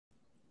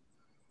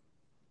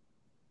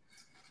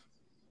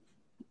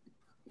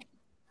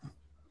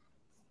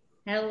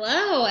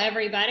Hello,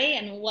 everybody,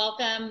 and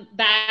welcome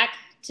back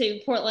to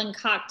Portland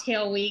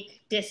Cocktail Week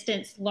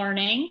Distance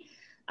Learning.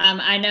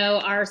 I know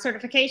our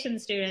certification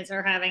students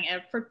are having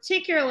a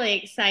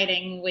particularly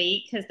exciting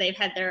week because they've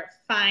had their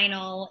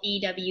final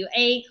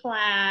EWA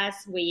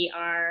class. We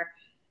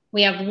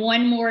have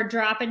one more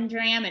drop and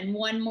dram and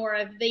one more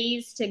of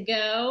these to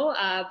go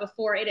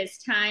before it is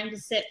time to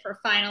sit for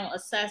final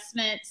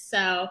assessment.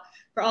 So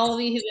for all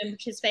of you who've been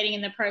participating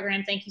in the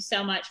program, thank you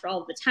so much for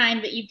all the time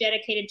that you've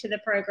dedicated to the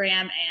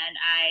program. And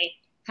I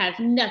have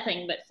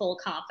nothing but full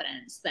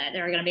confidence that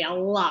there are going to be a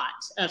lot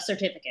of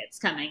certificates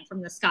coming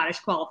from the Scottish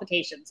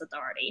Qualifications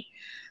Authority.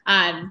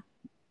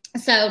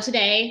 So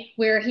today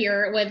we're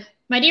here with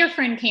my dear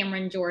friend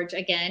Cameron George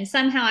again.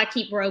 Somehow I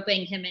keep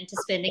roping him into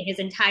spending his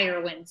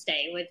entire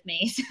Wednesday with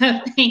me.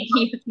 So thank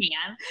you,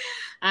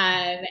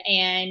 Cam.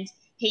 And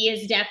he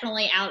is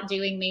definitely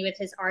outdoing me with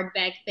his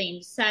Ardbeg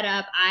themed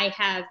setup. I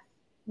have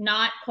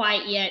not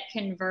quite yet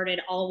converted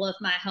all of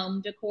my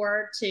home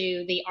decor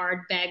to the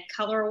Ardbeg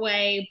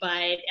colorway,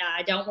 but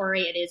don't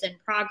worry, it is in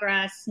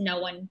progress.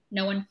 No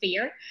one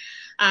fear.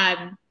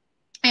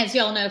 As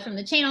you all know from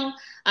the channel,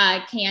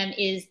 Cam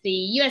is the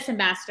U.S.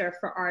 ambassador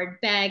for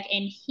Ardbeg,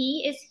 and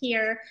he is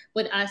here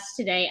with us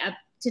today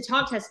to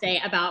talk to us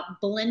today about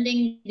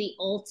blending the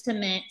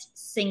ultimate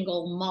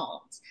single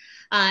malt.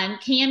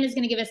 Cam is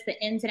going to give us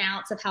the ins and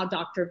outs of how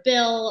Dr.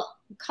 Bill,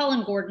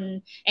 Colin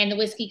Gordon, and the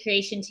whiskey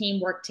creation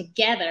team work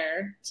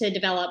together to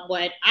develop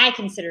what I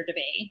consider to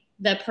be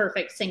the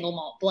perfect single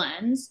malt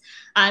blends.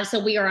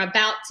 So we are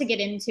about to get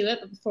into it,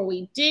 but before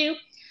we do,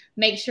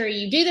 make sure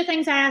you do the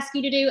things I ask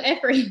you to do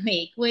every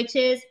week, which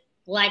is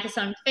like us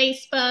on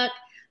Facebook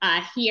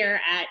here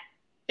at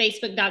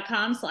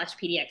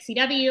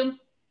facebook.com/pdxcw.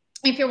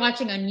 If you're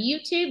watching on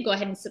YouTube, go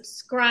ahead and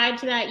subscribe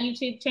to that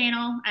YouTube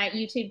channel at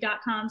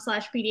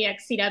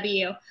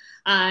youtube.com/pdxcw.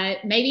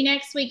 Maybe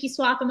next week you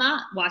swap them up,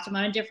 watch them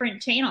on a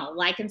different channel,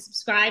 like and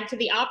subscribe to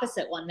the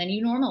opposite one than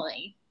you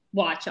normally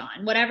watch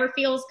on. Whatever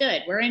feels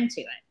good, we're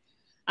into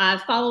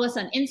it. Follow us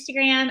on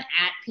Instagram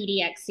at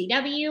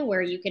PDXCW,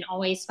 where you can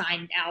always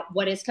find out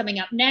what is coming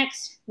up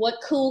next,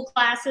 what cool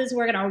classes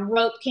we're going to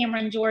rope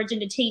Cameron George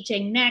into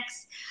teaching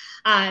next.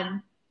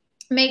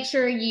 Make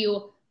sure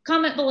you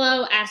comment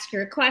below, ask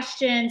your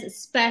questions,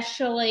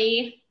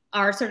 especially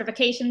our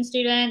certification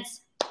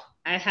students.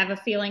 I have a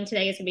feeling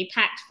today is going to be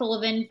packed full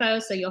of info,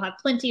 so you'll have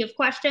plenty of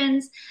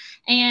questions.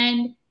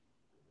 And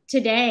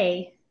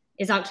today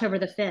is October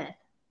the 5th.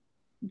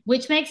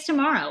 Which makes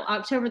tomorrow,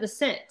 October the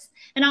 6th.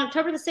 And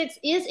October the 6th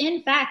is,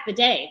 in fact, the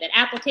day that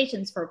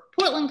applications for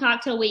Portland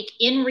Cocktail Week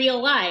in real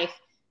life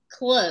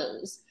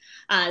close.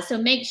 So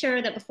make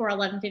sure that before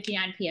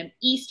 11:59 p.m.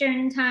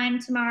 Eastern time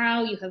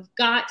tomorrow, you have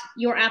got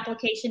your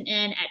application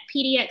in at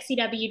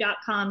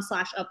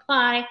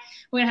pdxcw.com/apply.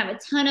 We're going to have a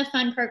ton of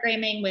fun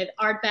programming with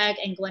Ardbeg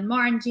and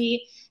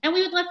Glenmorangie, and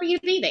we would love for you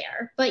to be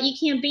there, but you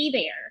can't be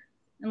there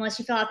unless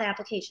you fill out the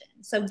application.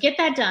 So get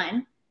that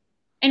done.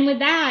 And with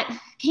that,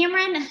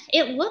 Cameron,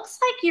 it looks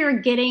like you're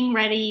getting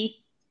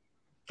ready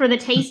for the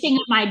tasting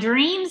of my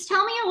dreams.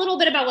 Tell me a little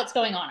bit about what's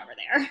going on over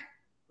there.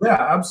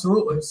 Yeah,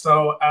 absolutely.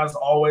 So as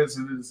always,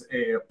 it is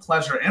a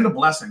pleasure and a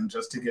blessing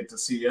just to get to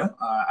see you.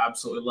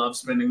 Absolutely love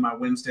spending my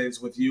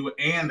Wednesdays with you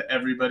and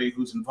everybody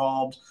who's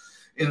involved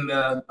in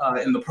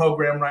the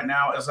program right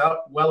now, as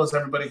well as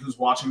everybody who's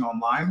watching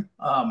online.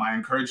 I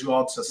encourage you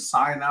all to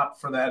sign up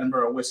for the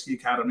Edinburgh Whiskey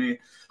Academy,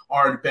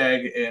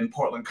 Ardbeg, and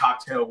Portland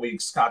Cocktail Week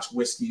Scotch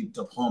Whiskey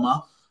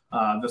Diploma.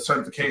 The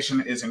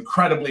certification is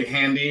incredibly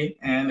handy,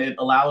 and it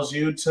allows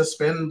you to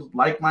spend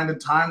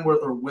like-minded time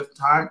with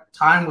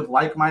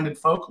like-minded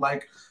folk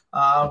like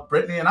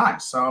Brittany and I.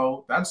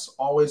 So that's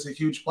always a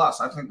huge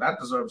plus. I think that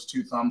deserves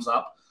 2 thumbs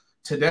up.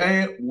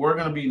 Today, we're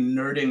going to be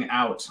nerding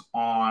out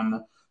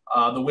on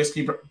the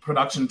whiskey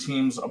production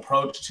team's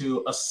approach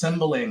to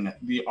assembling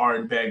the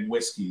Ardbeg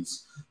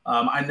whiskeys.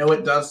 I know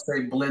it does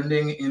say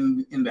blending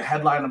in the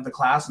headline of the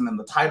class and in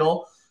the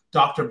title.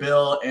 Dr.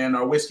 Bill and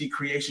our whiskey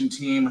creation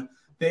team,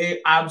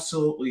 they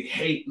absolutely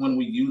hate when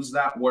we use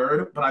that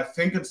word, but I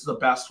think it's the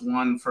best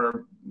one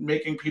for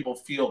making people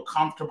feel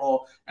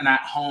comfortable and at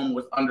home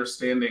with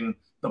understanding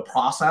the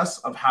process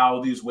of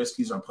how these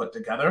whiskeys are put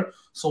together.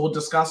 So we'll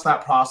discuss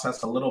that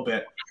process a little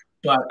bit.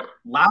 But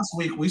last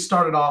week, we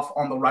started off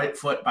on the right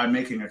foot by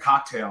making a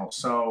cocktail.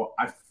 So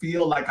I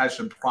feel like I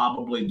should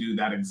probably do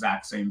that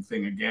exact same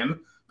thing again,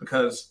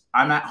 because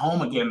I'm at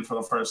home again for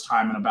the first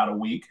time in about a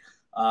week.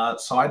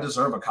 So I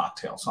deserve a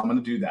cocktail. So I'm going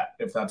to do that,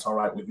 if that's all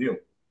right with you.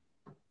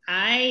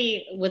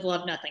 I would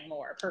love nothing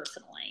more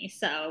personally,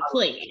 so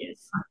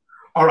please.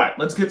 All right,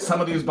 let's get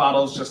some of these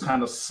bottles just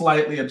kind of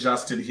slightly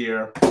adjusted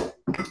here.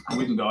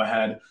 We can go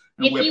ahead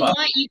and if you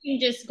want, you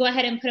can just go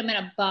ahead and put them in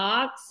a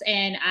box,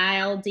 and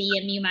I'll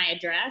DM you my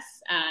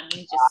address.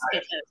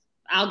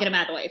 I'll get them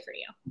out of the way for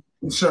you.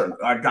 Sure,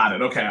 I got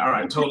it. Okay, all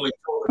right, totally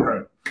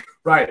heard.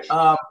 Right,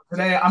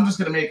 today I'm just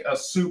going to make a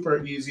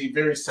super easy,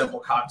 very simple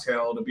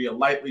cocktail to be a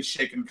lightly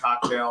shaken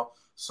cocktail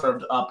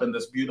served up in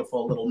this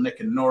beautiful little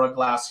Nick and Nora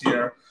glass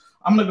here.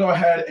 I'm going to go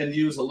ahead and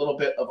use a little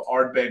bit of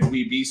Ardbeg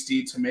Wee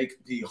Beastie to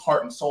make the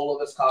heart and soul of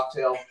this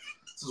cocktail.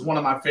 This is one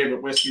of my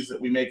favorite whiskeys that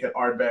we make at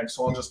Ardbeg,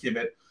 so I'll just give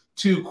it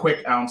 2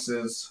 quick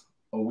ounces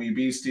of wee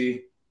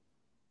beastie.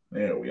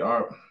 There we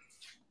are.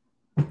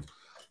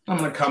 I'm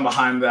going to come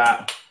behind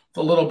that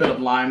with a little bit of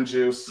lime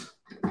juice,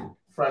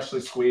 freshly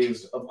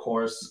squeezed, of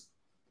course,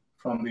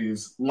 from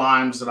these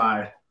limes that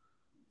I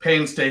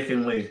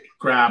painstakingly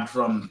grabbed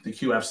from the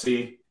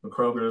QFC, the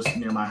Kroger's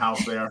near my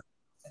house there.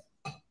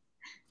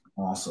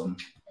 Awesome.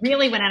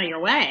 Really went out of your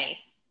way.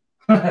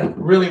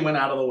 Really went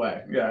out of the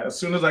way. Yeah, as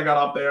soon as I got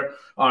up there,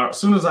 as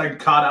soon as I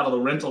got out of the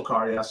rental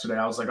car yesterday,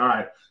 I was like, all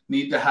right,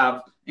 need to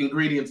have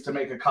ingredients to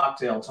make a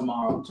cocktail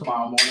tomorrow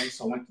morning.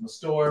 So I went to the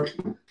store,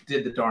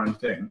 did the darn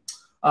thing.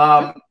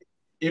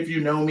 If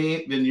you know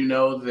me, then you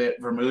know that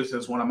vermouth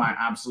is one of my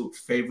absolute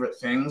favorite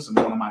things and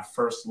one of my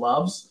first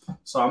loves.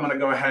 So I'm going to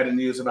go ahead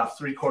and use about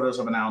 3/4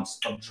 of an ounce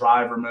of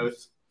dry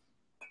vermouth,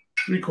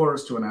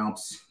 3/4 to an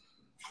ounce,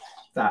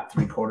 that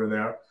 3/4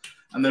 there.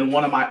 And then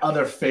one of my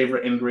other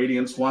favorite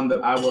ingredients, one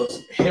that I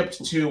was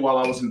hipped to while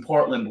I was in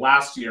Portland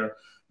last year,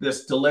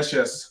 this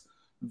delicious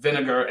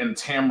vinegar and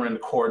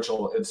tamarind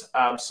cordial. It's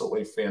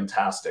absolutely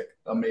fantastic,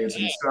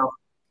 amazing stuff.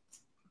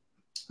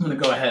 I'm going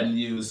to go ahead and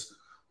use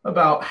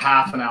about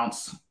 1/2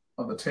 ounce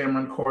of the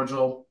tamarind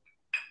cordial.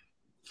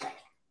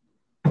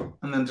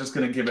 And then just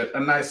going to give it a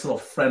nice little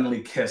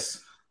friendly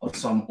kiss of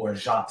some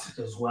orgeat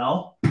as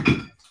well.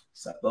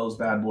 Set those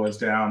bad boys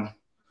down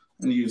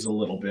and use a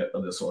little bit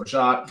of this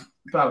orgeat,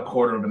 about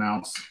 1/4 of an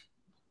ounce.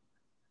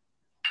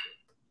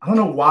 I don't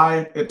know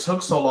why it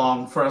took so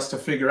long for us to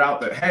figure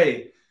out that,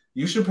 hey,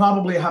 you should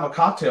probably have a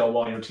cocktail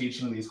while you're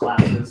teaching these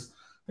classes.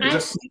 It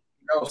just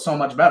goes so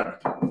much better.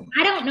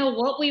 I don't know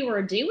what we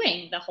were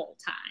doing the whole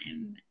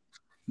time.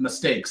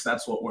 Mistakes.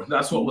 That's what was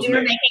made.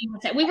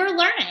 We were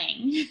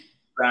learning.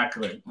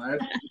 Exactly. Right?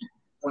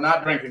 We're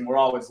not drinking. We're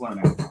always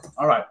learning.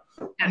 All right.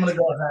 I'm going to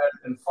go ahead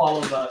and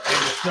follow the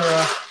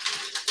Angostura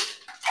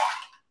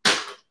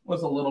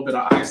with a little bit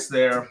of ice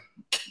there.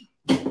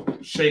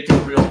 Shake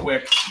it real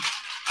quick.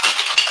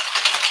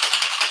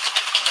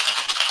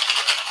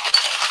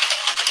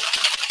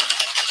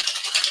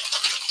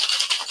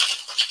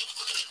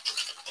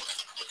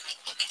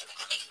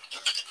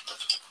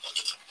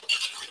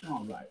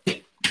 All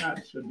right,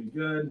 that should be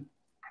good.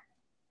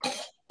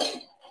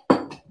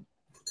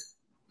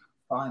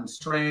 Fine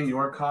strain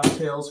your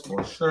cocktails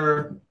for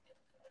sure.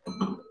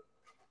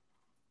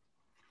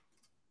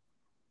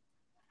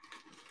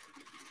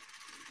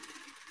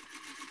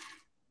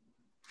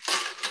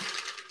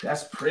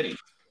 That's pretty.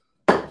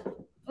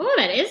 Oh,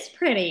 that is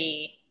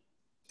pretty.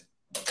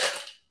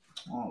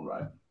 All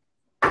right.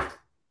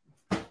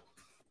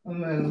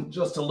 And then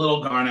just a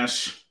little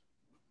garnish.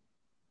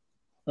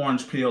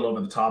 Orange peel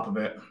over the top of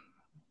it.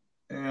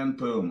 And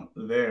boom,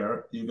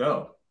 there you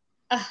go.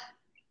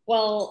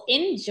 Well,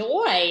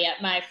 enjoy,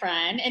 my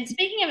friend. And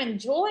speaking of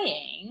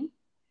enjoying,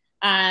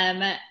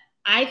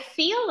 I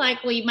feel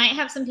like we might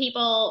have some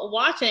people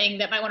watching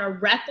that might want to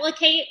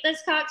replicate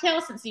this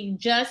cocktail since you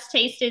just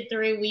tasted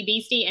through Wee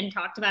Beastie and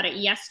talked about it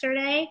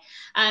yesterday.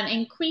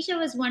 And Quisha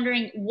was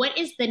wondering, what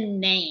is the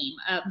name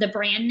of the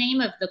brand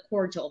name of the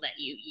cordial that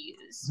you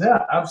use?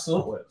 Yeah,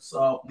 absolutely.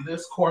 So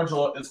this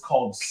cordial is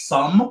called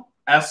SOM,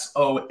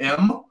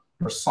 S-O-M,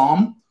 or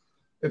SOM.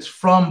 It's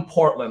from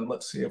Portland.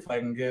 Let's see if I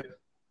can get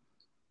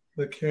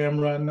the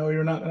camera. I know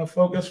you're not going to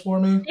focus for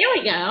me. There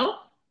we go.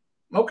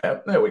 Okay,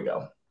 there we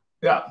go.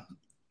 Yeah.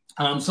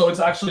 So it's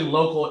actually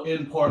local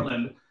in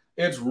Portland.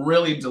 It's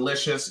really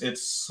delicious.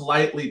 It's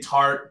slightly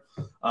tart,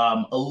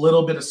 a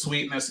little bit of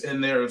sweetness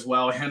in there as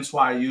well. Hence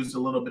why I used a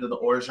little bit of the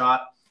orgeat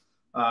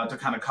to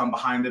kind of come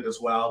behind it as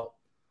well.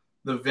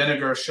 The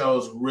vinegar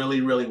shows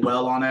really, really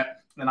well on it.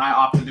 And I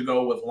opted to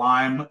go with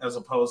lime as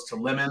opposed to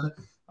lemon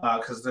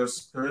because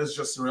there is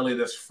just really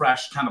this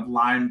fresh kind of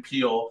lime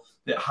peel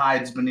that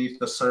hides beneath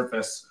the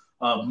surface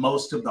of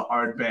most of the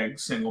Ardbeg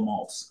single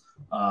malts.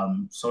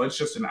 So it's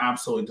just an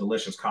absolutely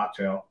delicious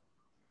cocktail.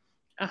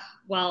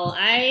 Well,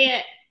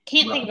 I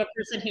can't think of a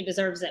person who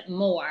deserves it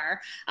more.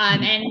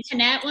 And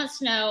Tanette wants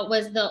to know,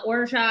 was the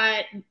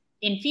orgeat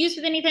infused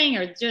with anything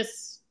or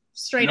just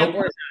straight up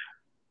orgeat?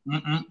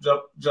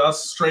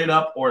 Just straight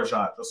up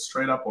orgeat. Just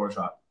straight up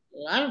orgeat.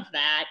 Love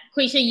that.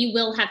 Quisha, you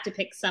will have to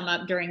pick some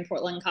up during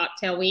Portland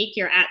Cocktail Week.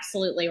 You're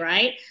absolutely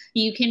right.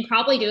 You can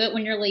probably do it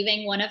when you're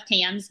leaving one of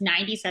Cam's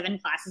 97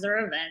 classes or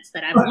events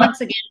that I've once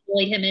again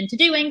bullied him into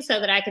doing so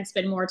that I could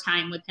spend more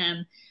time with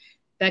him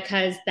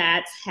because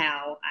that's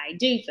how I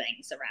do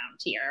things around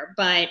here.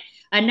 But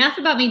enough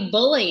about me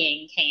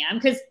bullying Cam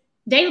because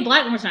David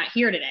Blackmore's not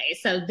here today.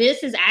 So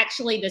this is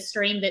actually the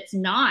stream that's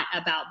not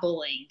about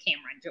bullying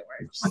Cameron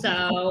George.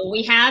 So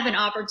we have an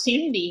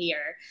opportunity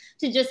here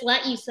to just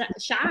let you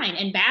shine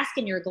and bask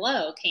in your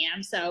glow,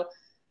 Cam. So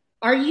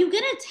are you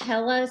going to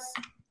tell us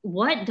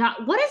what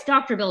is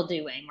Dr. Bill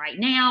doing right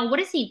now? What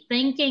is he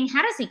thinking?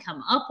 How does he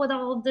come up with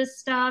all of this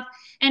stuff?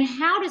 And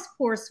how does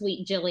poor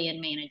sweet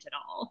Jillian manage it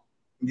all?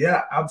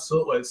 Yeah,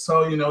 absolutely.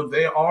 So, you know,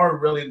 they are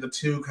really the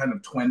two kind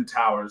of twin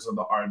towers of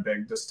the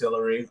Ardbeg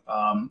distillery.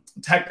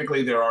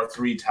 Technically, there are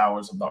 3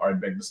 towers of the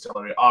Ardbeg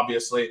distillery.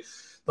 Obviously,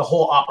 the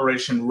whole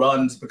operation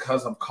runs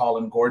because of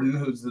Colin Gordon,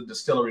 who's the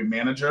distillery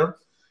manager.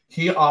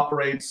 He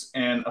operates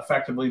and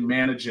effectively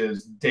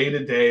manages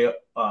day-to-day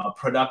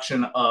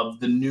production of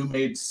the new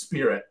made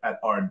spirit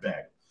at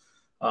Ardbeg.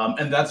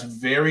 And that's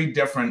very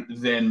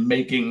different than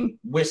making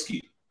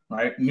whiskey,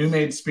 right? New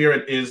made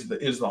spirit is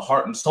the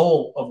heart and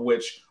soul of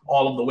which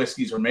all of the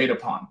whiskeys are made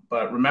upon.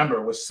 But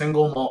remember, with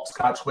single malt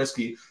Scotch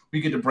whiskey,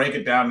 we get to break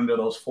it down into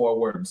those 4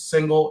 words.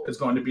 Single is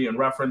going to be in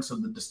reference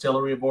of the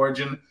distillery of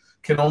origin,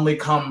 can only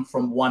come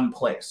from one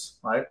place,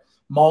 right?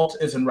 Malt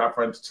is in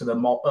reference to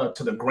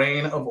the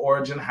grain of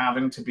origin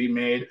having to be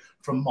made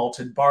from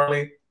malted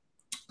barley.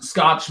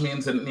 Scotch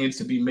means that it needs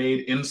to be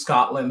made in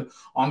Scotland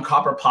on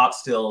copper pot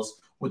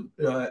stills with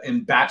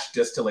in batch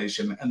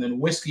distillation. And then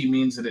whiskey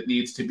means that it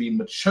needs to be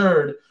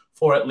matured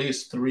for at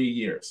least 3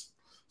 years.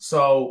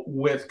 So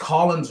with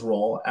Colin's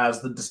role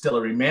as the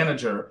distillery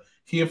manager,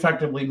 he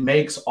effectively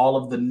makes all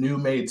of the new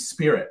made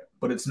spirit,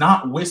 but it's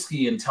not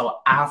whiskey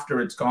until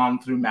after it's gone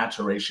through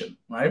maturation,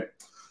 right?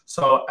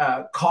 So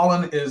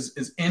Colin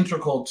is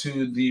integral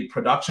to the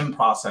production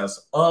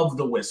process of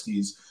the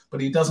whiskeys,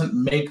 but he doesn't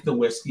make the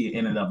whiskey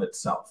in and of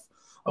itself.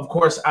 Of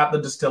course, at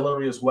the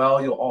distillery as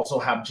well, you'll also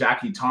have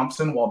Jackie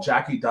Thompson. While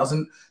Jackie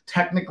doesn't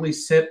technically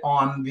sit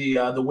on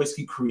the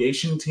whiskey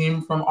creation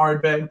team from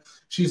Ardbeg,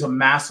 she's a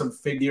massive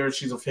figure.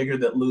 She's a figure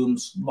that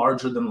looms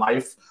larger than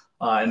life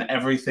in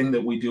everything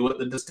that we do at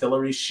the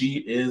distillery. She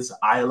is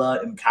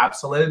Islay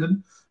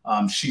encapsulated.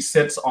 She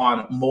sits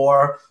on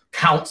more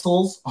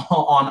councils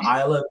on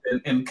Islay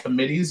and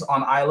committees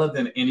on Islay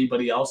than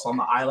anybody else on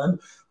the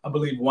island. I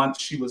believe once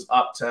she was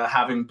up to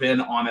having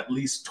been on at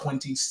least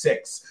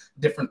 26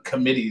 different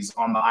committees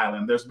on the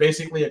island. There's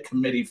basically a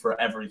committee for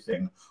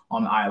everything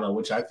on Islay,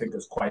 which I think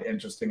is quite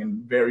interesting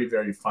and very,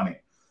 very funny.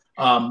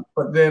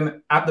 But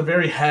then at the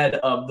very head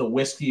of the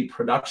whiskey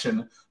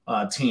production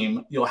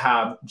team, you'll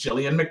have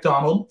Gillian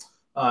McDonald.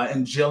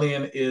 And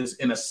Gillian is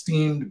an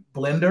esteemed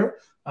blender.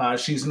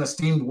 She's an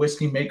esteemed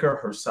whiskey maker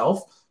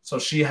herself. So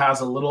she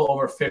has a little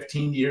over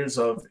 15 years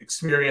of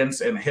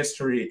experience and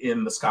history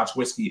in the Scotch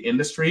whiskey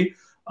industry.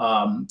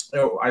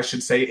 Or I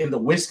should say in the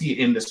whiskey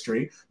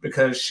industry,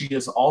 because she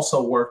has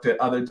also worked at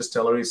other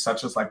distilleries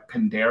such as like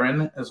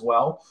Penderyn as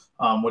well,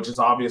 which is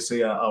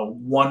obviously a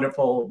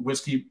wonderful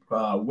whiskey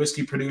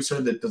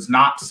producer that does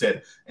not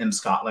sit in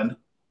Scotland.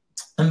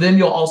 And then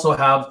you'll also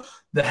have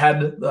the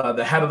head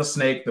of the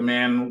snake, the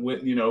man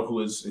with,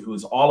 who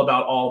is all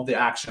about all of the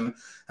action,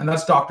 and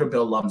that's Dr.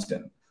 Bill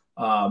Lumsden.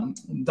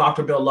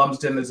 Dr. Bill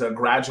Lumsden is a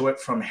graduate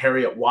from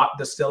Harriet Watt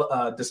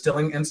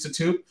Distilling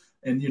Institute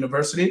and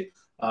University.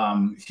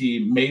 He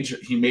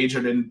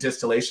majored in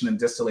distillation and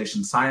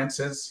distillation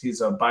sciences.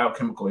 He's a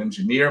biochemical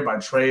engineer by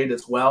trade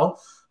as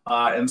well,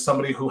 and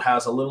somebody who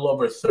has a little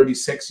over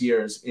 36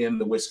 years in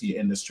the whiskey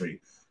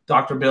industry.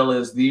 Dr. Bill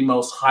is the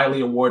most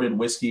highly awarded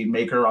whiskey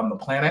maker on the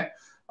planet,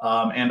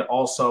 and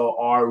also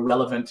our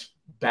resident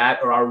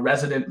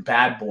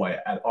bad boy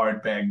at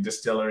Ardbeg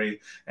Distillery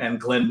and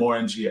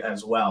Glenmorangie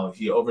as well.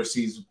 He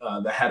oversees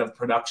the head of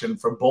production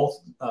for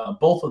both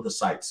of the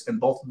sites and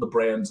both of the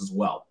brands as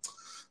well.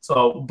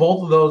 So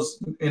both of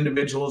those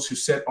individuals who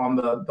sit on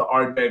the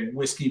Ardbeg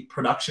whiskey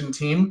production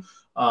team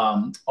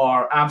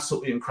are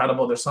absolutely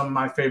incredible. They're some of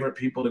my favorite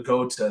people to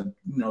go to,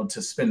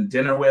 to spend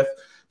dinner with,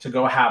 to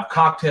go have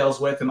cocktails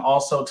with, and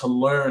also to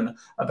learn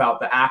about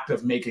the act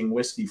of making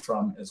whiskey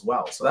from as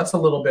well. So that's a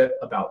little bit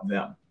about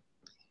them.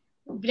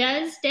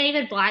 Does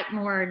David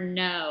Blackmore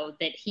know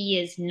that he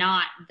is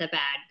not the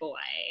bad boy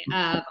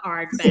of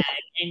Ardbeg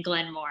and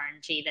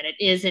Glenmorangie, that it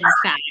is in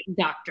fact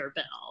Dr.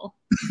 Bill?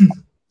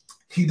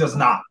 He does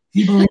not.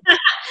 He believes.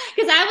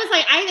 Because I was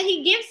like,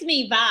 he gives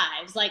me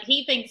vibes like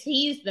he thinks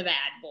he's the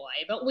bad boy,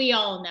 but we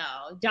all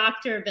know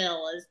Dr.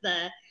 Bill is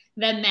the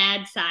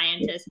mad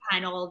scientist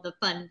behind all of the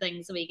fun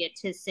things we get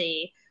to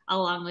see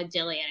along with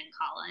Gillian and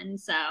Colin.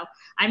 So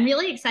I'm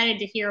really excited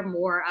to hear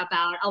more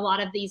about a lot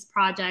of these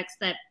projects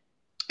that,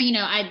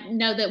 I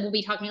know that we'll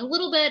be talking a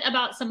little bit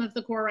about some of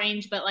the core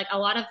range, but like a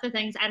lot of the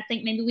things I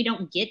think maybe we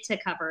don't get to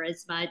cover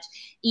as much,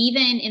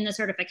 even in the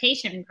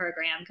certification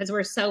program, because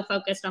we're so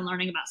focused on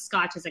learning about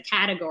Scotch as a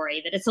category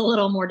that it's a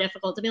little more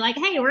difficult to be like,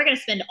 hey, we're going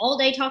to spend all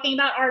day talking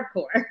about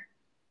Ardcore.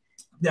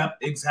 Yep,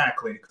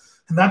 exactly.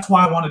 And that's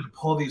why I wanted to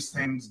pull these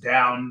things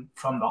down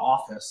from the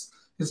office,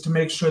 is to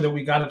make sure that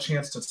we got a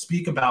chance to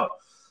speak about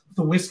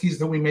the whiskeys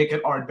that we make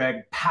at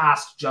Ardbeg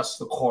past just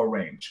the core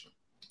range.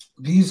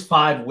 These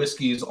 5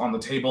 whiskeys on the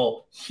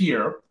table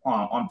here,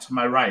 on to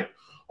my right,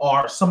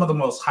 are some of the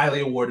most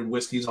highly awarded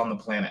whiskeys on the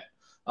planet.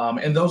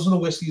 And those are the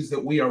whiskeys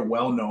that we are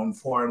well known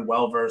for and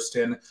well versed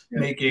in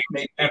making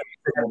every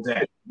single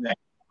day.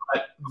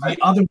 But the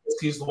other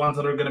whiskeys, the ones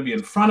that are going to be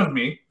in front of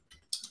me,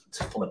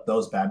 to flip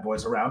those bad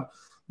boys around,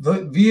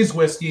 these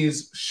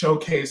whiskeys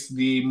showcase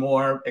the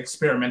more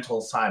experimental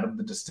side of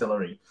the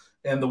distillery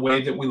and the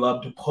way that we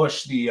love to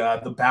push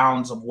the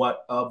bounds of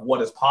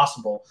what is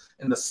possible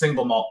in the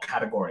single malt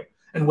category.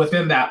 And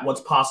within that, what's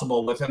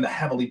possible within the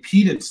heavily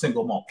peated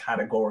single malt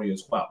category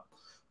as well.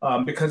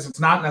 Because it's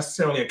not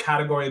necessarily a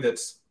category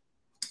that's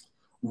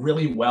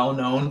really well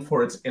known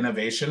for its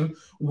innovation.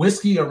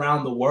 Whiskey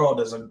around the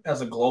world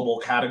as a global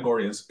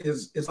category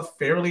is a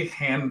fairly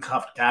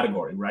handcuffed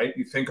category, right?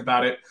 You think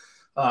about it.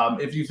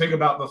 If you think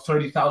about the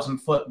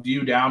 30,000-foot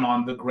view down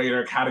on the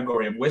greater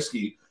category of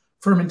whiskey,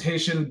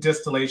 fermentation,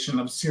 distillation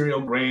of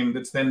cereal grain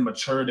that's then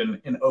matured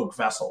in oak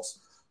vessels.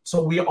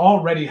 So we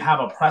already have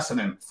a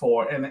precedent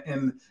for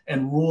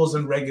and rules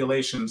and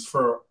regulations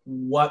for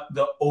what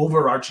the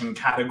overarching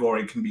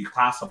category can be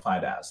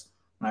classified as,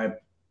 right?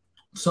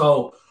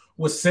 So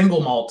with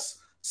single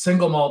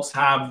malts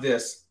have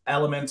this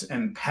element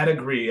and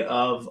pedigree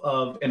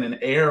of and an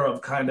air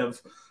of kind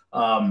of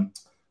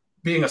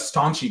being a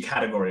staunchy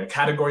category, a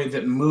category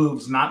that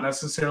moves not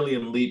necessarily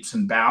in leaps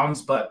and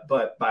bounds, but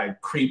by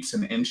creeps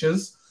and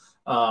inches.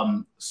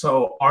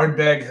 So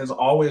Ardbeg has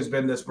always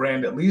been this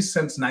brand, at least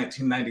since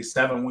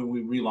 1997 when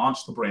we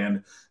relaunched the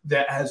brand,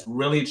 that has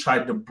really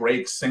tried to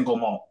break single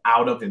malt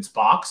out of its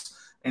box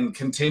and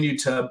continue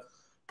to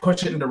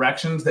push it in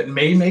directions that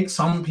may make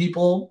some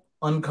people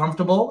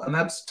uncomfortable, and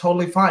that's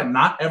totally fine.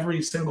 Not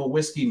every single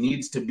whiskey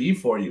needs to be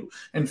for you.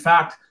 In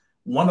fact,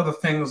 one of the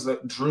things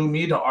that drew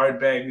me to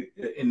Ardbeg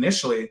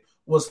initially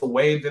was the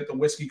way that the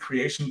whiskey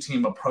creation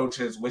team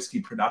approaches whiskey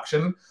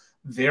production.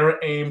 They're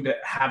aimed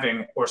at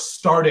having or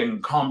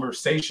starting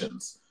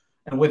conversations.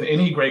 And with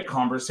any great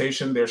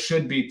conversation, there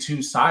should be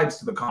two sides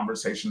to the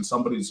conversation,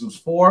 somebody who's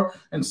for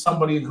and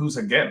somebody who's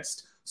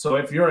against. So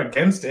if you're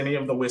against any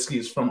of the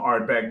whiskeys from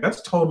Ardbeg,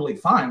 that's totally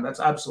fine. That's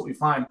absolutely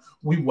fine.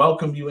 We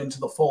welcome you into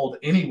the fold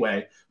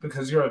anyway,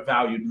 because you're a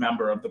valued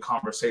member of the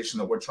conversation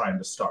that we're trying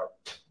to start.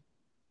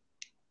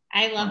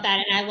 I love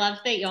that. And I love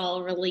that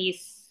y'all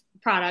release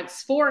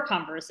products for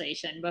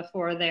conversation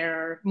before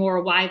they're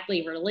more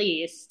widely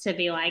released, to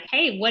be like,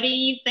 hey, what do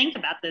you think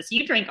about this?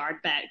 You drink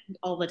Ardbeg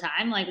all the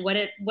time. Like,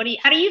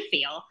 how do you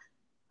feel?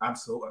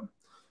 Absolutely.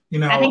 You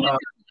know, I think that's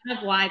kind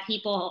of why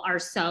people are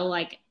so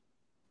like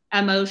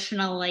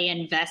emotionally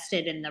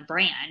invested in the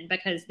brand,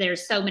 because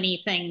there's so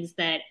many things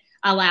that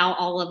allow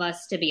all of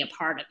us to be a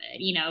part of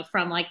it, you know,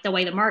 from like the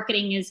way the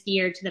marketing is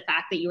geared to the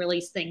fact that you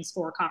release things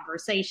for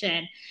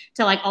conversation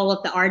to like all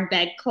of the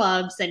Ardbeg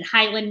clubs and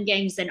Highland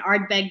games and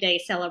Ardbeg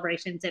Day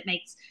celebrations. It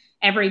makes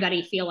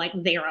everybody feel like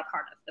they're a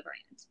part of the brand.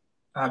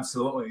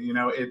 Absolutely. You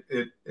know,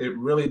 it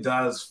really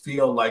does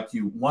feel like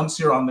once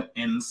you're on the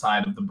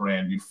inside of the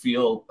brand, you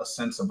feel a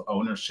sense of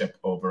ownership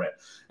over it.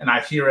 And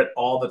I hear it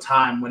all the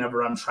time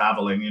whenever I'm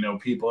traveling. You know,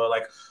 people are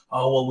like,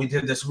 oh, well, we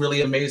did this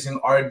really amazing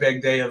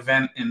Ardbeg Day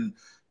event in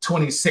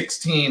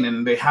 2016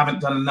 and they haven't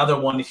done another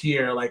one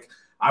here. Like,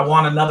 I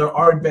want another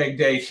Ardbeg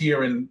Day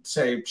here in,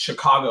 say,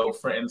 Chicago,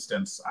 for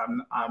instance.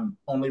 I'm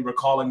only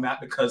recalling that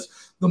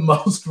because the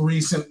most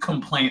recent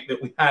complaint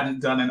that we hadn't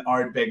done an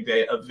Ardbeg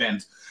Day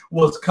event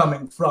was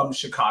coming from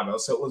Chicago.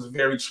 So it was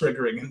very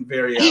triggering and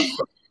very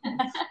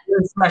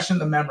fresh in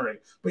the memory.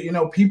 But, you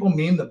know, people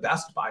mean the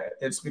best by it.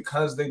 It's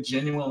because they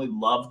genuinely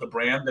love the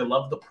brand, they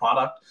love the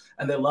product,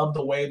 and they love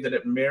the way that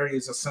it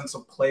marries a sense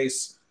of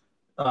place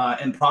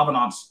and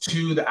provenance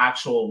to the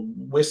actual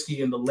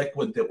whiskey and the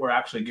liquid that we're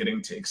actually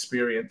getting to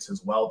experience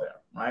as well there,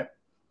 right?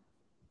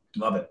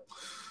 Love it.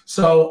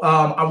 So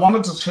I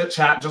wanted to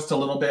chit-chat just a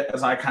little bit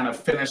as I kind of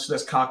finish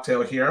this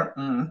cocktail here.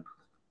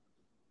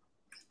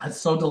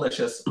 It's so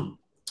delicious.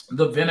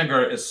 The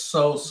vinegar is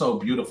so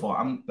beautiful.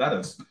 That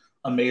is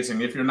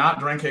amazing. If you're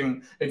not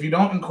drinking, if you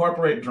don't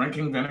incorporate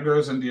drinking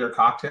vinegars into your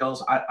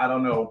cocktails, I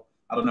don't know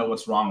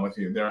what's wrong with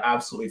you. They're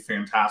absolutely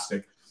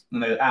fantastic.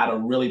 And they add a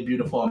really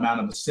beautiful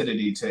amount of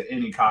acidity to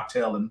any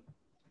cocktail. And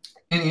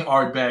any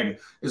Ardbeg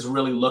is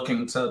really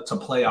looking to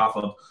play off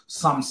of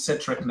some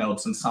citric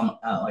notes and some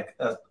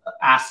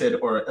acid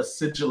or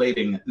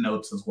acidulating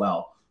notes as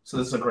well. So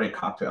this is a great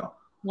cocktail.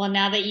 Well,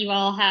 now that you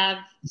all have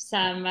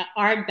some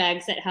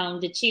Ardbegs at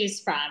home to choose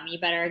from, you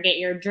better get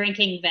your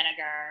drinking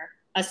vinegar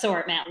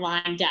assortment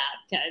lined up,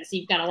 because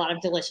you've got a lot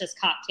of delicious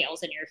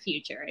cocktails in your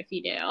future if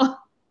you do.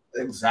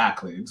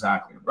 Exactly.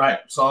 Right.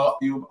 So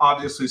you've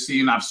obviously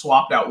seen I've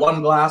swapped out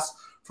one glass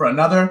for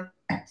another,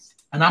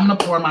 and I'm going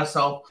to pour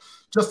myself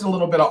just a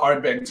little bit of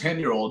Ardbeg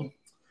 10-year-old, and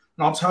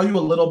I'll tell you a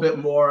little bit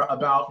more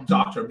about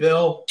Dr.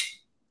 Bill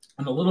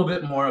and a little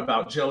bit more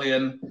about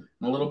Jillian and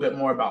a little bit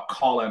more about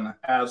Colin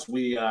as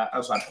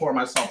I pour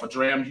myself a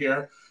dram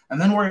here. And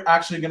then we're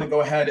actually going to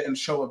go ahead and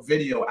show a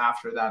video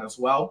after that as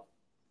well.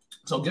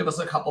 So give us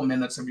a couple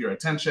minutes of your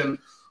attention.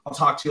 I'll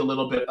talk to you a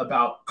little bit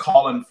about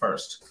Colin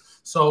first.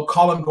 So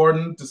Colin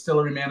Gordon,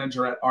 distillery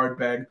manager at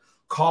Ardbeg.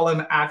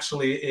 Colin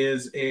actually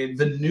is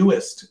the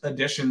newest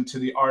addition to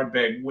the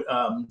Ardbeg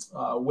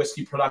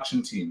whiskey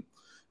production team.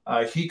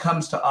 He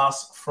comes to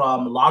us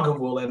from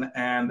Lagavulin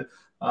and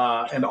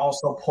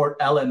also Port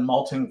Ellen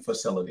malting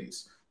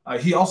facilities.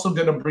 He also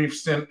did a brief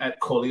stint at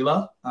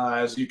Colila.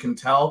 As you can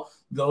tell,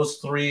 those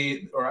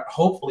three, or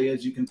hopefully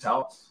as you can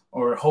tell,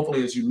 or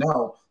hopefully as you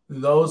know,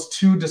 those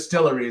two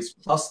distilleries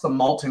plus the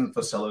malting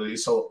facility,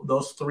 so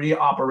those three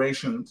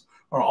operations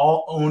are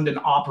all owned and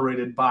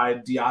operated by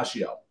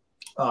Diageo.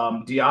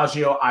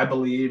 Diageo, I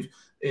believe,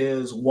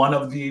 is one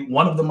of the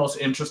most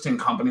interesting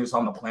companies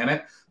on the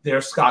planet.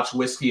 Their Scotch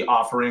whiskey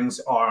offerings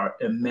are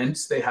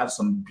immense. They have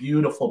some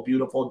beautiful,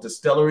 beautiful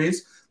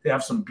distilleries. They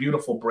have some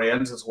beautiful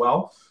brands as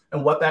well.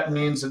 And what that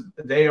means is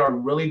they are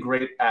really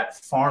great at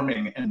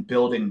farming and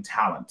building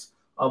talent,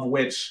 of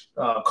which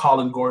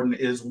Colin Gordon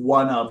is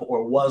one of,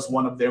 or was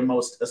one of their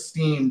most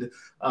esteemed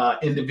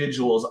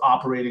individuals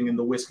operating in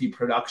the whiskey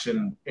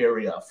production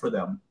area for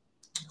them.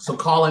 So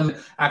Colin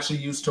actually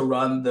used to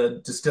run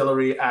the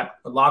distillery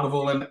at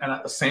Lagavulin, and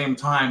at the same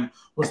time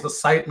was the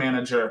site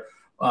manager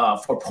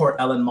for Port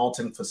Ellen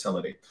malting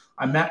facility.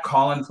 I met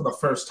Colin for the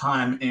first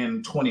time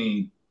in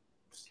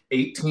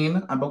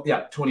 2018,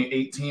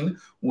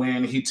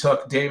 when he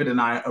took David and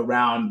I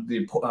around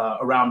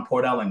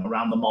Port Ellen,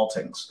 around the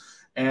maltings.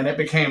 And it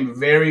became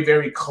very,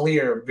 very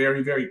clear,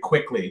 very, very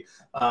quickly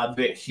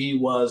that he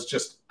was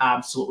just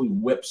absolutely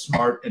whip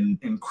smart and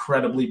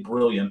incredibly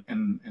brilliant,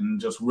 and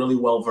just really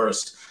well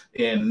versed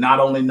in not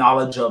only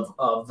knowledge of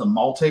the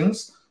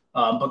maltings,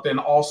 but then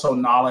also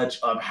knowledge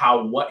of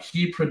how what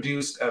he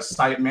produced as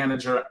site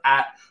manager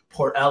at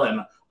Port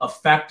Ellen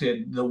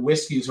affected the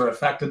whiskeys, or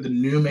affected the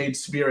new made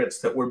spirits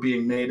that were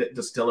being made at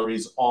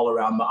distilleries all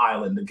around the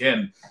island.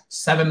 Again,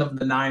 7 of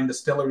the 9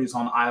 distilleries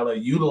on Islay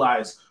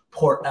utilize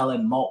Port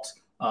Ellen malt,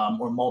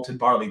 or malted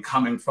barley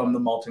coming from the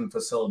malting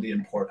facility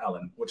in Port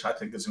Ellen, which I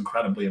think is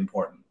incredibly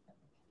important.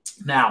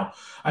 Now,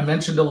 I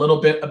mentioned a little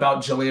bit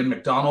about Gillian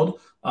McDonald.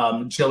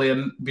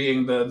 Gillian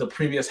being the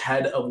previous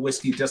head of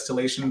whiskey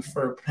distillation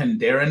for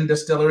Penderyn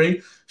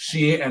Distillery.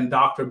 She and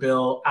Dr.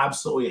 Bill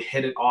absolutely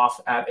hit it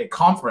off at a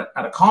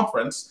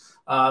conference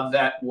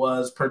that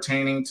was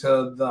pertaining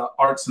to the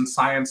arts and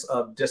science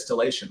of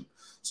distillation.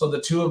 So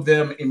the two of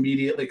them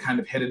immediately kind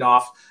of hit it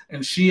off,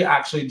 and she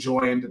actually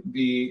joined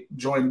the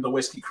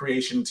whiskey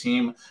creation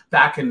team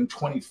back in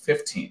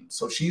 2015.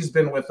 So she's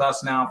been with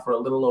us now for a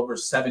little over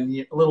 7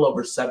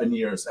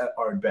 years at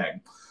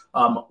Ardbeg.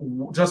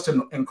 Just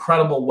an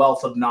incredible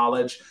wealth of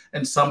knowledge,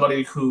 and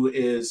somebody who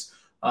is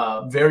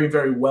very,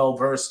 very well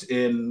versed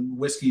in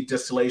whiskey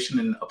distillation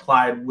and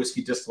applied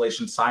whiskey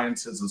distillation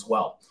sciences as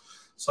well.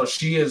 So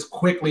she has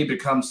quickly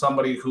become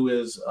somebody who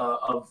is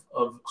of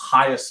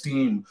high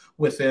esteem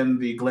within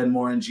the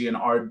Glenmorangie and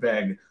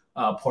Ardbeg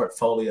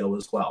portfolio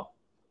as well.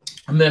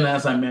 And then,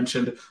 as I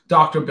mentioned,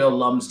 Dr. Bill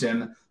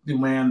Lumsden, the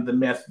man, the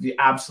myth, the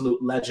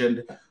absolute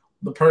legend,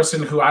 the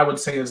person who I would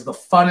say is the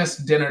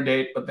funnest dinner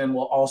date, but then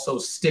will also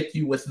stick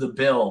you with the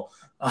bill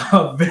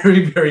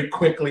very, very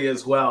quickly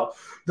as well.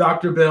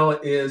 Dr. Bill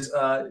is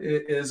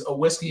a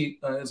whiskey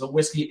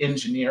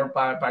engineer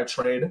by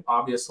trade,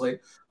 obviously,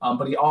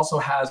 but he also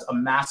has a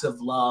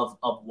massive love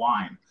of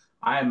wine.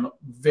 I'm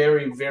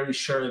very, very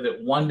sure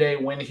that one day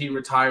when he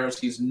retires,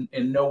 he's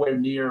in nowhere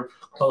near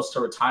close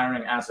to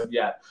retiring as of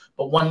yet.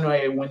 But one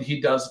day when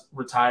he does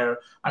retire,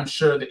 I'm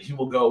sure that he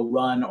will go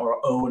run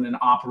or own and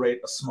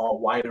operate a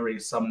small winery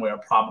somewhere,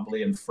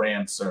 probably in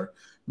France or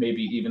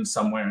maybe even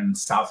somewhere in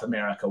South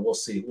America. We'll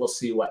see. We'll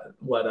see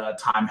what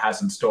time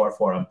has in store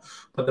for him.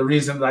 But the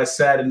reason that I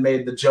said and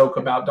made the joke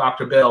about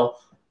Dr. Bill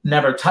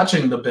never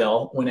touching the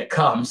bill when it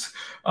comes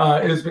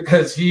is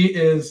because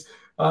he's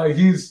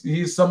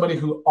somebody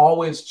who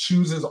always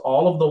chooses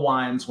all of the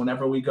wines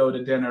whenever we go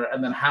to dinner,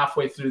 and then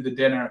halfway through the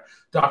dinner,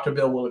 Dr.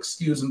 Bill will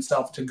excuse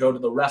himself to go to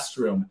the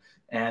restroom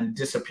and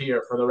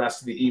disappear for the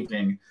rest of the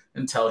evening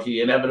until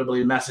he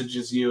inevitably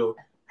messages you,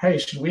 "Hey,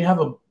 should we have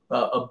a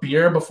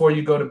beer before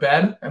you go to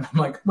bed?" And I'm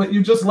like, "But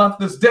you just left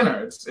this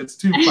dinner. It's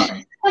too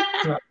funny."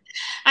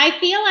 I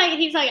feel like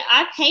he's like,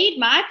 "I paid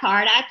my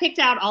part. I picked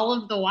out all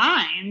of the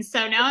wines,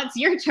 so now it's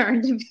your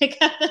turn to pick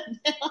up the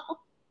bill."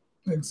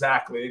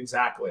 Exactly.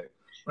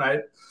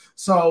 Right.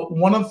 So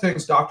one of the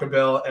things Dr.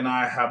 Bill and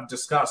I have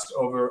discussed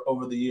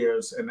over the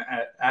years, and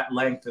at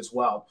length as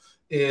well,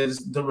 is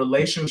the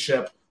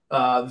relationship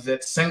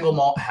that single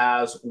malt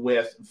has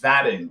with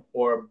vatting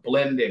or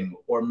blending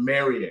or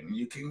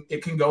marrying.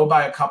 It can go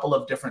by a couple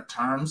of different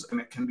terms,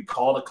 and it can be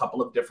called a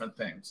couple of different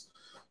things.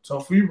 So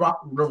if we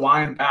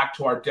rewind back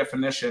to our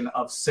definition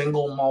of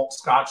single malt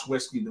Scotch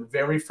whiskey, the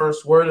very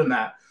first word in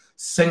that,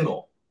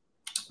 single,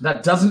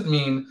 that doesn't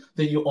mean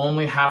that you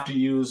only have to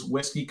use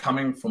whiskey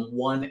coming from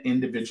one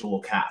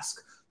individual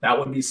cask. That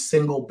would be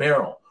single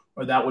barrel,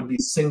 or that would be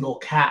single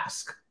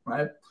cask,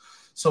 right?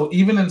 So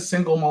even in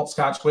single malt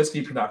Scotch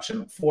whiskey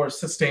production, for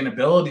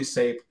sustainability's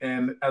sake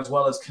and as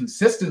well as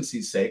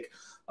consistency's sake,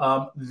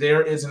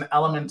 there is an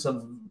element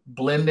of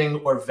blending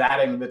or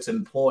vatting that's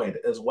employed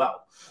as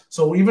well.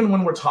 So even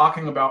when we're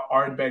talking about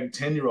Ardbeg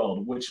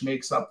 10-year-old, which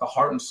makes up the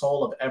heart and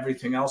soul of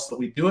everything else that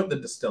we do at the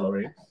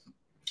distillery,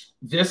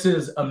 this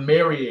is a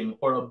marrying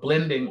or a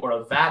blending or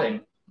a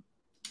vatting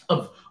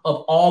of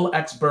all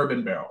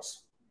ex-bourbon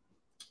barrels.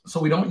 So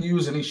we don't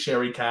use any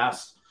sherry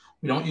cask.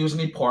 We don't use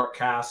any port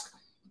cask.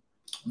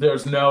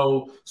 There's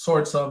no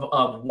sorts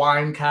of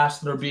wine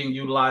casks that are being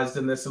utilized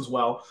in this as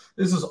well.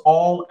 This is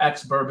all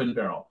ex-bourbon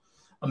barrel.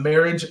 A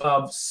marriage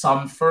of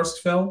some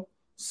first fill,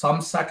 some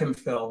second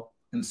fill,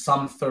 and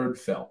some third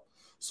fill.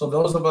 So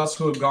those of us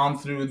who have gone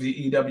through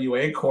the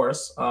EWA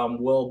course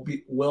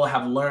will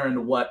have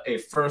learned what a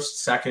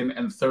first, second,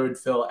 and third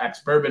fill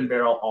ex-bourbon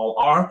barrel all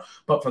are.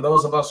 But for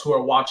those of us who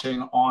are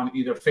watching on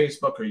either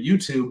Facebook or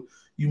YouTube,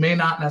 you may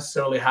not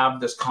necessarily have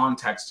this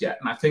context yet.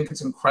 And I think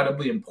it's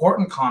incredibly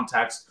important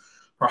context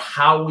for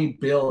how we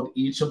build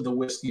each of the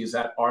whiskeys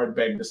at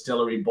Ardbeg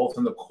Distillery, both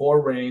in the core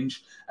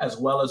range as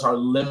well as our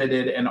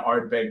limited and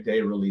Ardbeg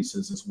Day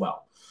releases as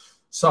well.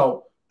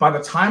 So by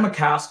the time a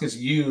cask is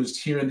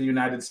used here in the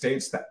United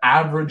States, the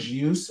average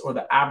use or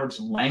the average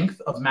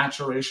length of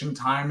maturation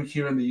time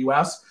here in the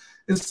US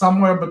is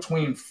somewhere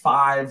between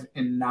 5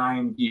 and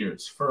 9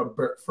 years for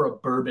a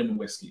bourbon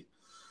whiskey.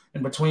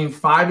 And between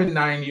 5 and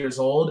 9 years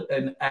old,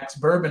 an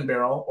ex-bourbon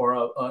barrel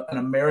or an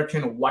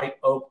American white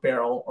oak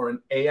barrel or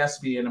an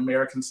ASB, an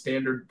American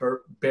standard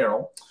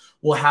barrel,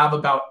 will have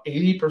about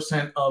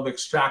 80% of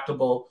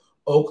extractable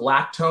oak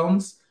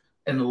lactones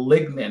and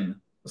lignin,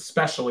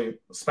 especially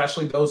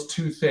those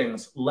two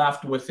things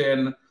left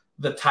within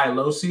the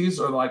tyloses,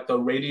 or like the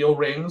radial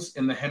rings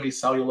in the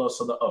hemicellulose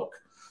of the oak.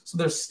 So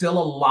there's still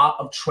a lot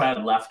of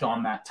tread left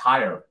on that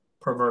tire,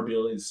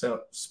 proverbially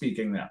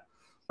speaking there,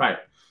 right?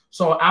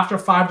 So after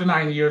 5 to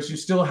 9 years, you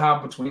still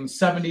have between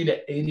 70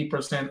 to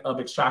 80% of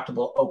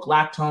extractable oak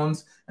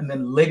lactones and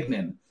then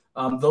lignin.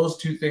 Those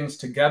two things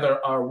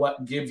together are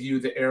what give you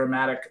the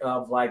aromatic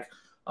of like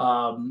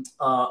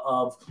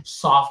of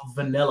soft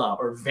vanilla,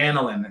 or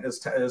vanillin is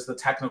the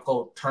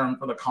technical term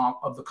for the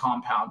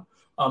compound.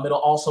 It'll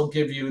also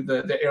give you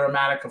the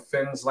aromatic of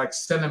things like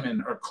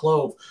cinnamon or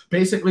clove,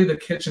 basically the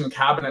kitchen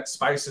cabinet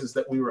spices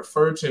that we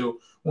refer to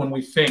when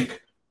we think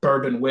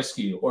bourbon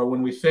whiskey, or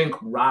when we think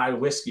rye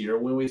whiskey, or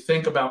when we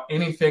think about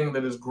anything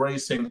that is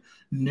gracing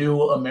new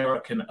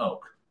American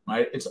oak,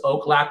 right? It's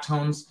oak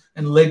lactones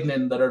and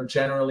lignin that are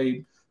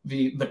generally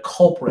the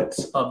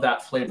culprits of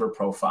that flavor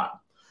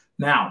profile.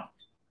 Now,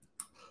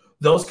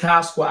 those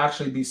casks will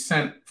actually be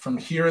sent from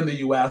here in the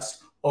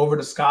US over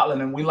to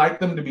Scotland, and we like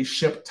them to be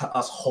shipped to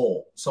us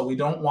whole. So we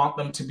don't want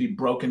them to be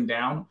broken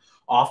down.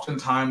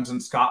 Oftentimes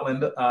in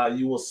Scotland,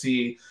 you will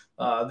see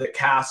the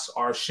casks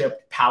are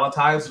shipped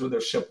palletized, or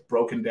they're shipped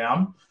broken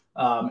down,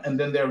 and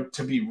then they're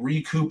to be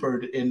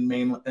recoopered in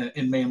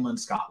mainland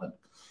Scotland.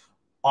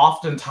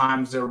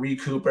 Oftentimes they're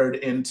recoopered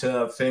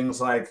into things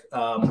like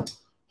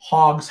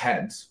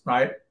hogsheads,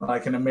 right?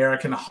 Like an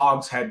American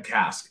hogshead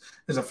cask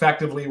is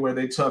effectively where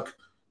they took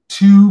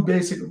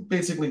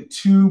basically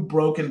two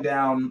broken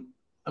down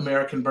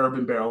American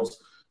bourbon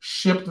barrels,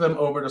 shipped them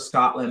over to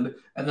Scotland,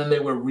 and then they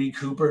were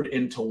recoopered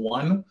into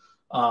one.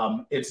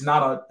 It's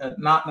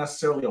not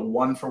necessarily a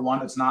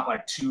 1-for-1. It's not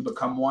like two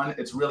become one.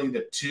 It's really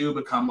the two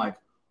become like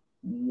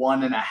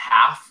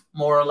 1.5,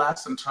 more or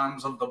less, in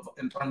terms of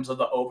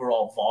the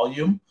overall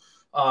volume.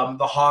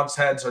 The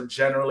hogsheads are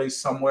generally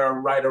somewhere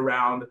right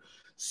around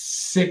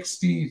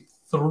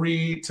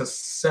 63 to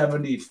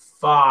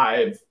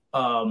 75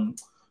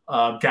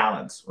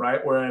 gallons,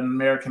 right?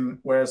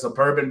 Whereas a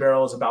bourbon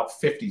barrel is about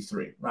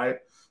 53, right?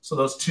 So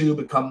those two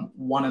become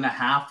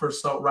 1.5 or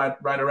so, right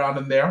around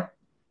in there.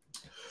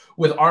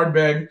 With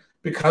Ardbeg,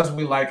 because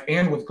we like,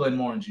 and with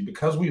Glenmorangie,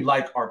 because we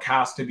like our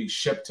casks to be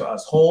shipped to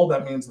us whole,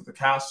 that means that the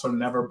casks are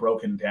never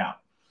broken down.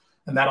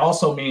 And that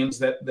also means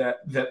that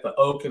the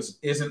oak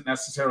isn't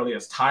necessarily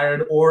as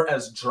tired or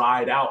as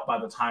dried out by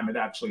the time it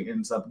actually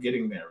ends up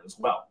getting there as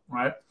well,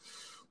 right?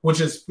 Which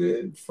is,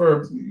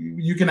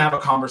 you can have a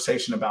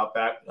conversation about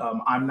that.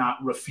 I'm not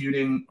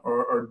refuting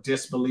or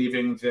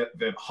disbelieving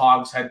that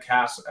hogshead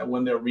casks,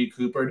 when they're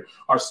recoopered,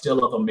 are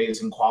still of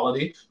amazing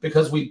quality,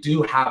 because we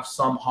do have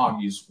some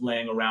hoggies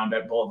laying around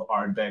at both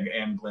Ardbeg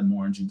and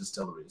Glenmorangie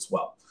Distillery as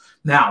well.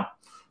 Now,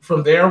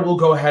 from there, we'll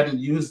go ahead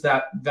and use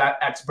that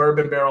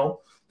ex-bourbon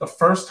barrel. The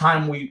first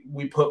time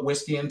we put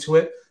whiskey into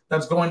it,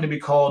 that's going to be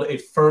called a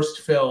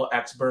first fill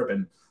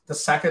ex-bourbon. The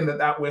second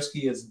that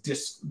whiskey is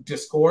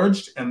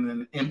disgorged and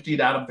then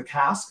emptied out of the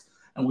cask,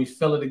 and we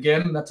fill it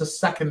again, that's a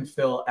second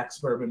fill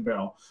ex-bourbon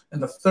barrel.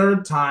 And the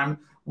third time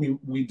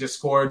we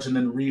disgorge and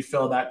then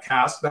refill that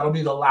cask, that'll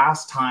be the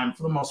last time,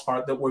 for the most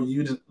part, that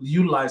we're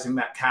utilizing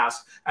that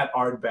cask at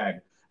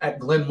Ardbeg. At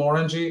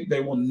Glenmorangie, they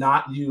will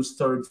not use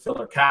third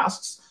filler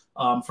casks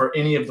for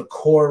any of the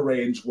core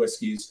range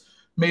whiskeys.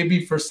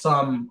 Maybe for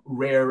some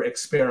rare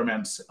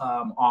experiments,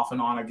 off and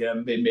on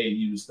again, they may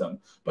use them.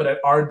 But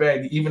at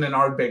Ardbeg, even in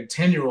Ardbeg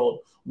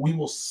 10-year-old, we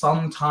will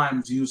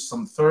sometimes use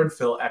some third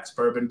fill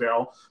ex-bourbon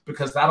barrel,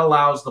 because that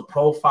allows the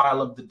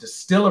profile of the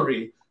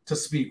distillery to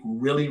speak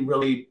really,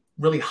 really,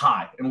 really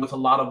high and with a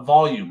lot of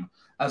volume,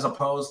 as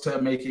opposed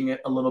to making it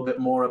a little bit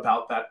more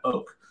about that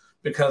oak.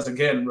 Because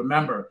again,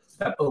 remember,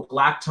 that oak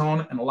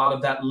lactone and a lot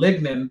of that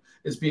lignin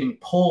is being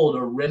pulled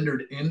or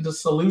rendered into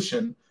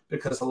solution,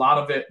 because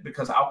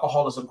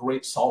alcohol is a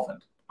great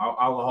solvent.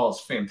 Alcohol is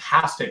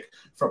fantastic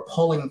for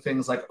pulling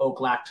things like oak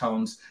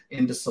lactones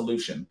into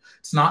solution.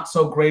 It's not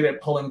so great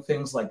at pulling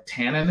things like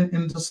tannin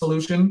into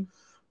solution,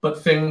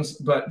 but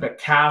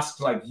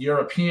casks like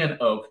European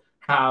oak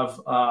have,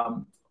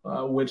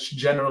 which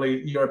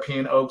generally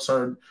European oaks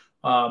are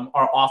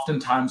are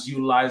oftentimes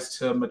utilized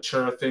to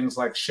mature things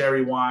like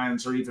sherry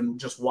wines or even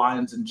just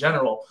wines in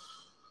general.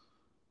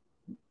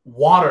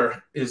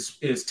 Water is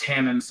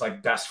tannin's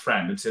like best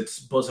friend. It's its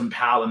bosom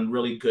pal and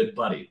really good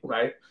buddy,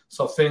 right?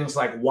 So things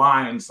like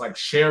wines, like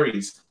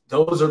sherries,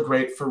 those are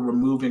great for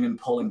removing and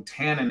pulling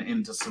tannin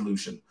into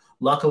solution.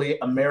 Luckily,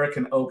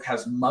 American oak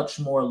has much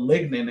more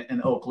lignin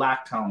and oak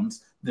lactones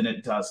than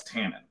it does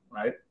tannin,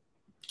 right?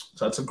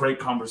 So that's a great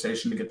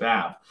conversation to get to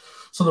have.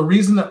 So the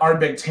reason that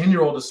Ardbeg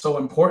 10-year-old is so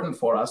important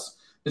for us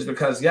is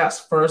because,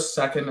 yes, first,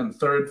 second, and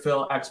third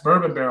fill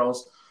ex-bourbon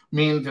barrels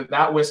mean that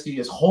that whiskey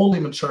is wholly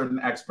matured in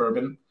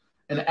ex-bourbon,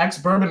 and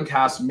ex-bourbon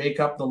casks make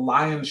up the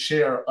lion's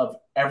share of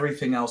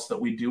everything else that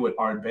we do at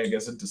Ardbeg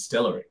as a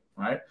distillery,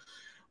 right?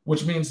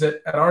 Which means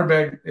that at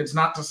Ardbeg, it's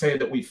not to say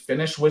that we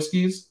finish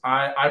whiskeys.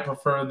 I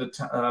prefer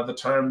the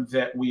term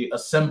that we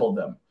assemble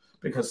them,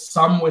 because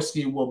some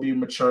whiskey will be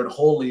matured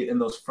wholly in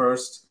those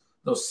first,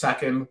 those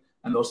second,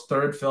 and those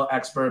third fill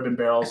ex-bourbon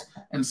barrels,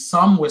 and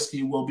some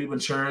whiskey will be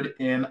matured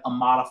in a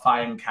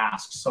modifying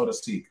cask, so to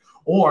speak.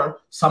 Or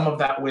some of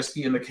that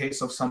whiskey, in the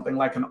case of something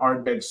like an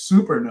Ardbeg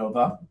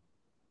Supernova,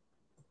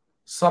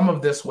 some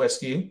of this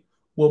whiskey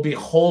will be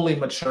wholly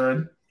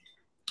matured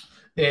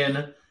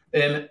in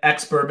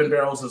ex-bourbon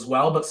barrels as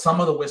well, but some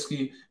of the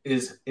whiskey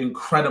is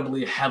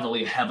incredibly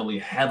heavily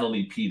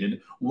peated,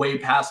 way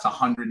past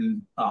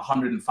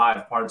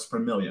 105 parts per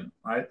million,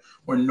 right?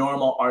 Where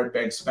normal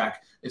Ardbeg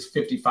spec is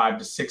 55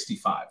 to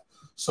 65.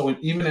 So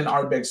even in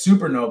Ardbeg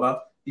Supernova,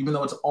 even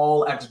though it's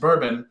all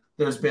ex-bourbon,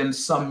 there's been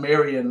some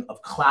marrying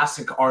of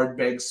classic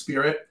Ardbeg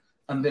spirit,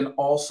 and then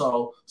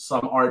also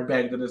some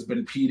Ardbeg that has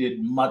been peated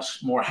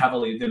much more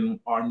heavily than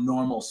our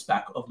normal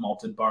spec of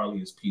malted barley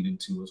is peated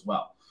to as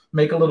well.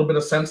 Make a little bit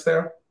of sense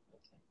there?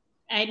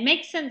 It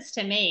makes sense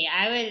to me.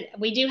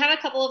 We do have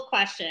a couple of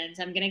questions.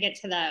 I'm going to get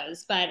to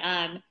those, but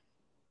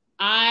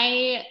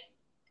I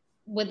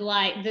would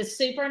like, the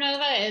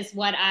Supernova is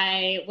what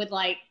I would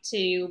like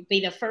to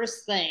be the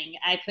first thing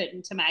I put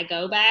into my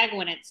go bag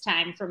when it's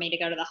time for me to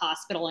go to the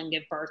hospital and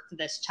give birth to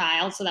this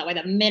child. So that way,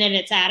 the minute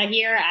it's out of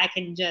here, I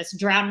can just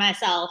drown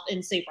myself in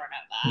Supernova.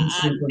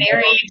 I'm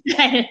very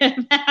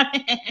excited about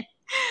it.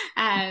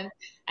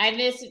 I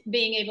miss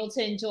being able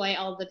to enjoy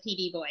all the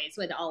PD boys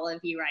with all of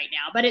you right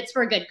now, but it's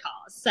for a good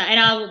cause. So, and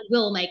I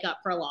will make up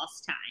for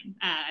lost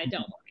time.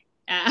 Don't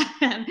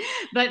worry.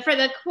 But for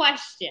the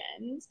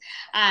questions,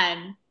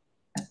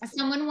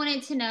 someone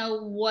wanted to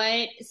know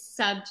what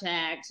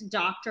subject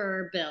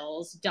Dr.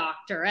 Bill's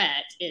doctorate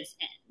is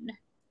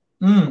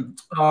in.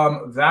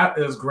 That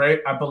is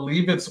great. I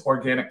believe it's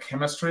organic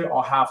chemistry.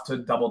 I'll have to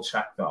double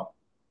check though.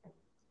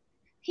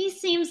 He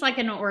seems like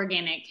an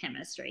organic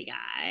chemistry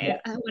guy.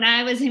 Yeah. When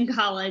I was in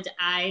college,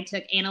 I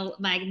took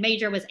my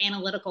major was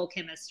analytical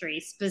chemistry,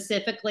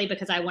 specifically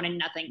because I wanted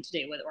nothing to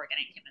do with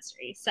organic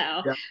chemistry. So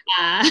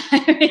yeah.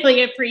 I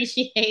really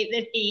appreciate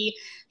that he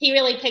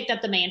really picked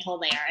up the mantle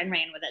there and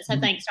ran with it. So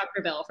thanks,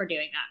 Dr. Bill, for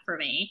doing that for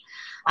me.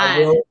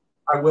 I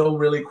will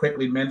really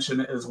quickly mention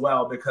it as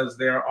well, because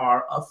there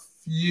are a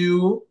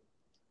few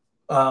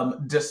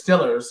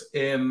distillers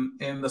in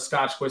the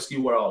Scotch whiskey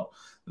world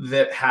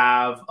that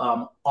have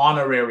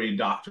honorary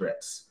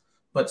doctorates,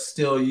 but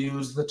still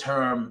use the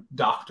term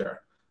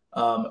doctor.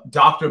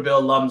 Dr.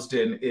 Bill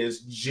Lumsden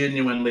is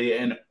genuinely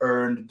an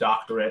earned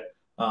doctorate,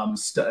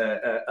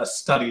 a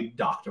studied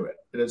doctorate.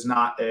 It's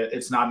not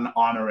an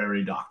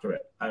honorary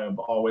doctorate. I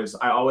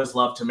always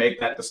love to make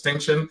that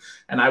distinction,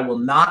 and I will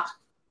not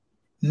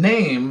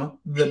name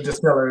the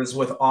distillers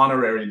with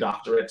honorary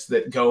doctorates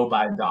that go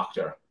by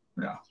doctor.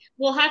 Yeah.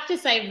 We'll have to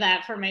save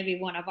that for maybe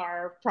one of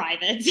our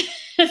private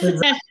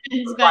sessions.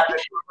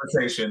 Private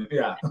conversation,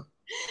 yeah.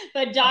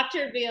 But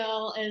Dr.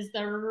 Bill is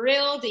the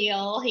real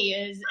deal. He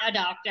is a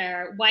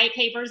doctor, white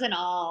papers and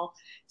all,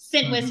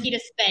 sent whiskey to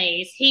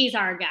space. He's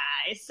our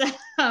guy.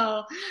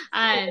 So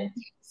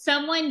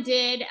someone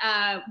did,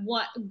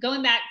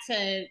 going back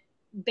to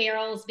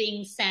barrels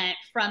being sent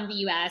from the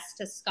U.S.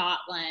 to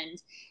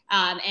Scotland,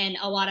 and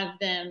a lot of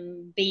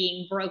them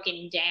being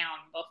broken down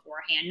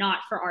beforehand, not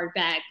for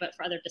Ardbeg, but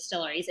for other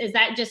distilleries. Is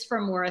that just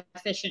for more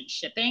efficient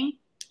shipping?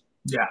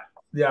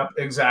 Yeah,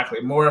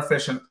 exactly. More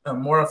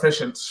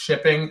efficient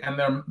shipping,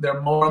 and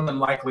they're more than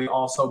likely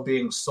also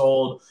being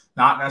sold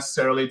not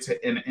necessarily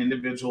to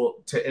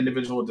individual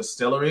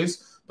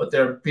distilleries, but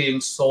they're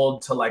being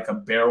sold to like a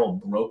barrel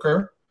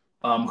broker,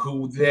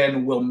 who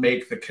then will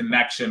make the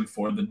connection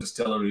for the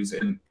distilleries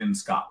in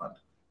Scotland.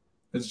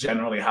 It's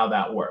generally how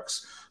that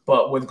works.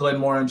 But with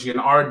Glenmorangie and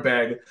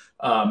Ardbeg,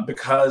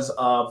 because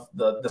of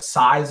the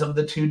size of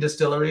the two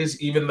distilleries,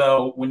 even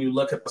though when you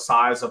look at the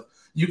size of,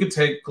 you could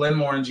take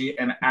Glenmorangie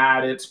and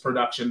add its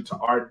production to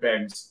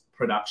Ardbeg's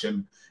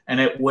production,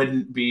 and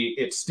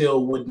it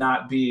still would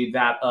not be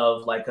that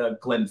of like a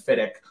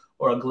Glenfiddich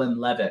or a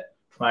Glenlivet,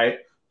 right?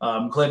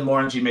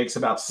 Glenmorangie makes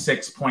about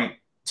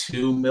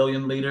 6.2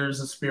 million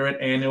liters of spirit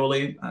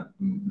annually.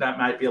 That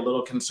might be a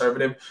little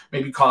conservative.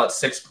 Maybe call it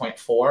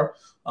 6.4.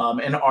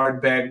 And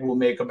Ardbeg will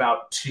make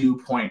about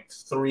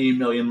 2.3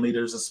 million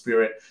liters of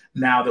spirit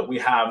now that we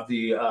have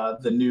the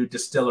new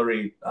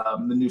distillery,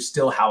 the new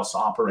still house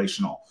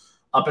operational.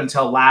 up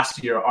until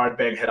last year,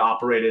 Ardbeg had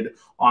operated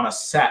on a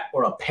set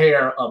or a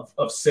pair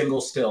of single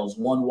stills,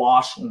 one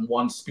wash and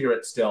one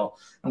spirit still,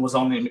 and was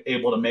only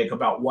able to make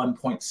about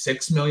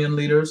 1.6 million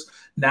liters.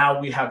 Now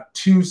we have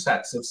 2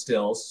 sets of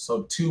stills,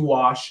 so 2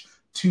 wash,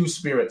 2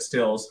 spirit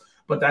stills,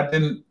 but that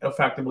didn't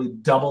effectively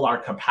double our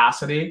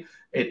capacity.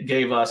 It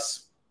gave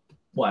us,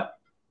 what,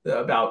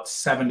 about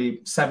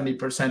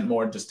 70%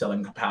 more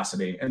distilling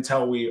capacity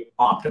until we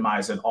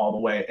optimize it all the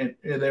way.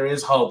 And there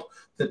is hope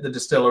that the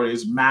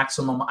distillery's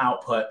maximum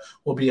output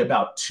will be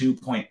about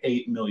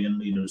 2.8 million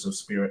liters of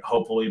spirit,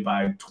 hopefully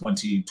by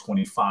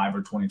 2025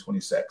 or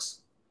 2026.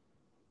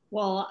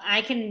 Well,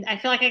 I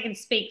feel like I can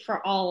speak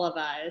for all of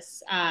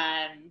us.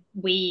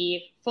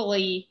 We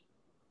fully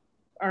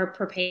are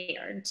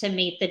prepared to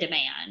meet the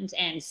demand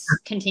and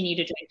continue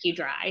to drink you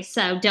dry.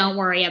 So don't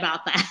worry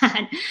about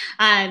that.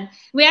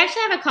 We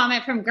actually have a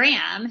comment from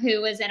Graham,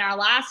 who was in our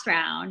last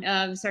round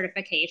of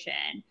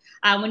certification.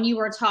 When you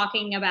were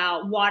talking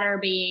about water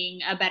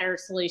being a better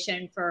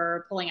solution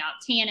for pulling out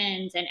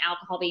tannins and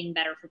alcohol being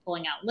better for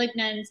pulling out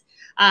lignans,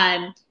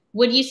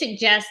 would you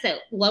suggest that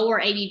lower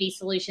ABV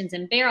solutions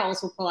in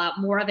barrels will pull out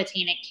more of a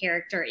tannic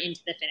character into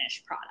the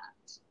finished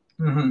product?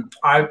 Mm-hmm.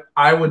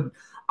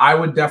 I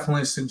would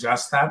definitely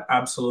suggest that.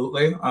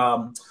 Absolutely.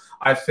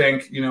 I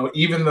think,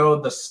 even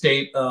though the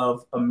state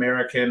of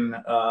American,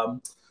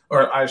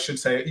 or I should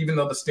say, even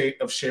though the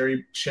state of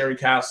sherry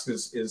cask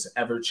is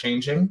ever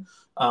changing,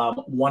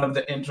 one of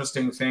the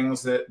interesting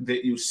things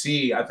that you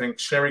see, I think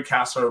sherry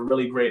casks are a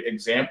really great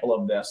example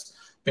of this,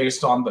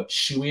 based on the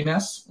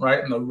chewiness,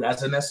 right, and the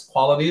resinous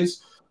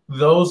qualities.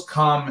 Those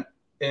come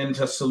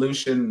into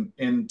solution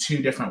in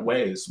 2 different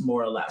ways,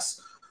 more or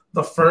less.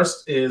 The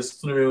first is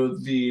through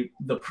the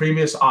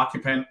previous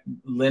occupant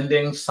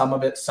lending some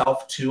of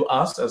itself to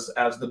us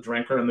as the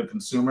drinker and the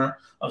consumer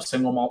of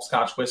single malt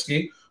Scotch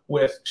whiskey.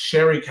 With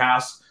sherry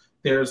cask,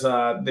 there's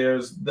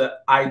the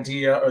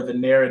idea or the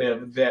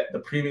narrative that the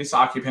previous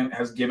occupant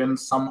has given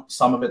some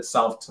of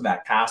itself to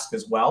that cask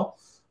as well.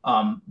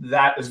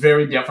 That is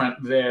very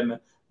different than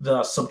the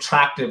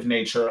subtractive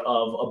nature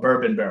of a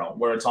bourbon barrel,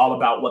 where it's all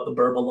about what the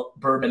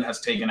bourbon has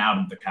taken out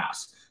of the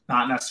cask,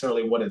 not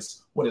necessarily what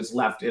is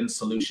left in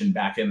solution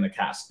back in the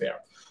cask there.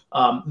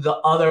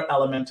 The other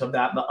element of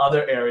that, the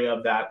other area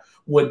of that,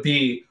 would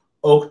be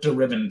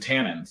oak-derived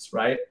tannins,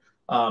 right?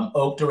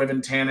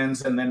 Oak-derived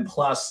tannins, and then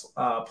plus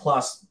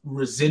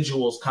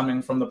residuals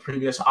coming from the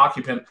previous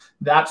occupant.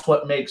 That's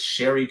what makes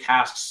sherry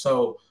casks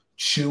so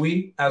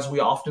chewy, as we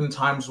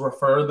oftentimes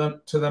refer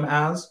to them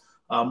as.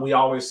 We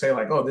always say,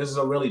 like, oh, this is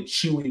a really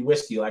chewy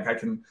whiskey. Like I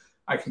can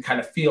kind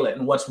of feel it.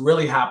 And what's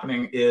really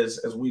happening is,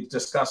 as we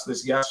discussed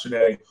this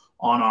yesterday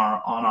on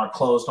our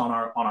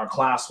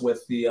class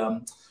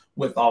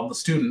with all the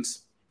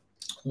students,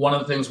 one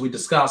of the things we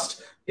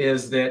discussed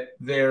is that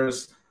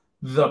there's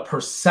the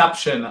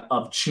perception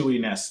of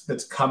chewiness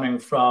that's coming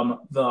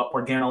from the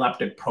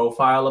organoleptic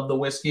profile of the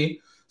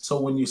whiskey. So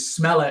when you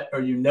smell it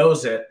or you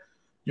nose it,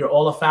 your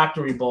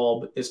olfactory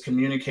bulb is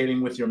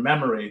communicating with your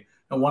memory.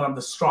 And one of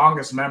the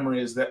strongest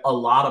memories that a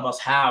lot of us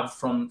have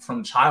from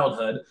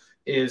childhood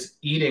is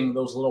eating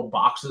those little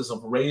boxes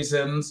of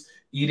raisins,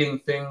 eating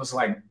things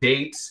like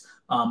dates,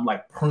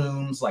 like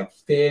prunes, like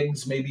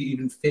figs, maybe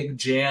even fig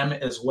jam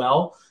as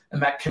well.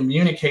 And that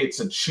communicates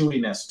a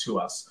chewiness to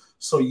us.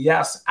 So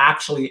yes,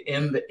 actually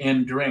in the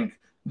end drink,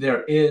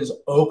 there is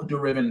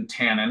oak-derived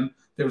tannin.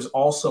 There's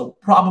also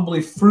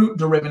probably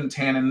fruit-derived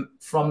tannin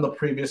from the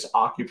previous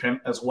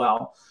occupant as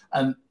well.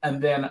 And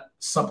then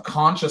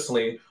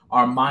subconsciously,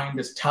 our mind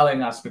is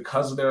telling us,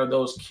 because there are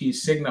those key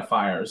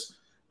signifiers,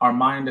 our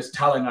mind is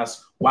telling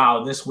us,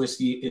 wow, this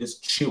whiskey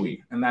is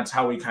chewy. And that's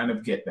how we kind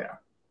of get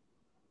there.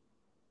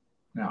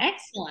 Yeah.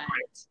 Excellent.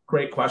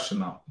 Great question,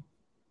 though.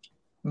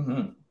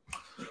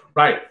 Mm-hmm.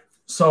 Right.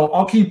 So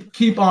I'll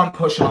keep on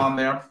pushing on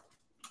there.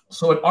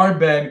 So at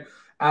Ardbeg,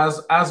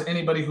 as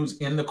anybody who's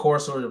in the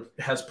course or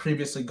has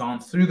previously gone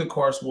through the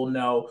course will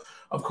know,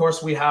 of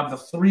course, we have the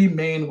 3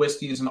 main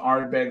whiskeys in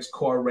Ardbeg's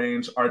core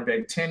range: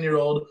 Ardbeg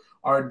 10-year-old,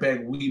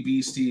 Ardbeg Wee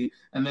Beastie,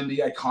 and then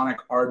the iconic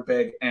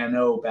Ardbeg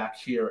Anno back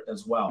here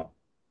as well.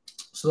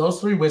 So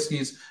those 3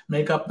 whiskeys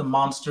make up the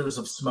monsters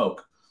of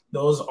smoke.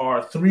 Those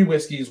are 3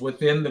 whiskeys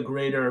within the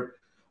greater,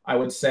 I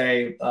would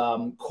say,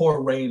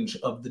 core range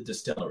of the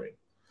distillery.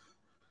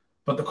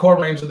 But the core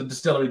range of the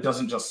distillery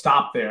doesn't just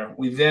stop there.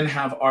 We then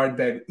have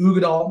Ardbeg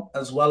Ugadal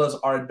as well as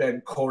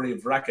Ardbeg Corrie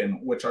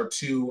Vrecken, which are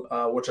two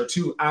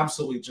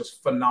absolutely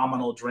just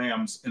phenomenal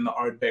drams in the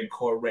Ardbeg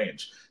core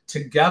range.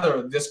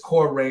 Together, this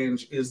core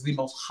range is the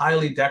most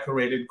highly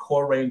decorated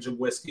core range of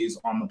whiskeys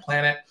on the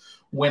planet,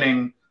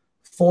 winning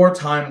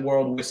 4-time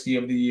World Whiskey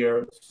of the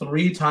Year,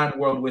 3-time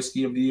World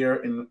Whiskey of the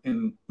Year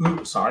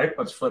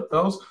let's flip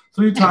those.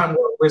 3-time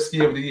World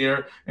Whiskey of the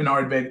Year in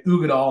Ardbeg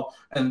Ugadal,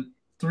 and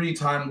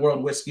 3-time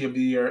World Whiskey of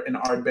the Year in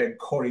Ardbeg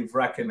Corrie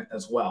Vrecken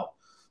as well.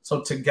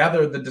 So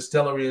together, the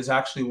distillery has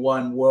actually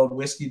won World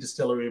Whiskey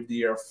Distillery of the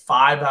Year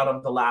 5 out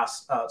of the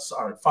last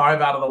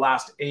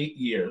 8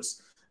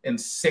 years,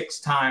 and 6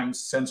 times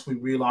since we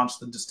relaunched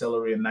the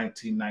distillery in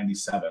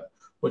 1997.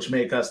 which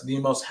make us the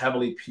most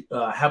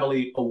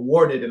heavily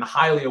awarded and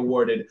highly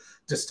awarded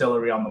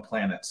distillery on the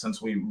planet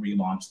since we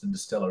relaunched the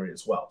distillery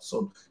as well.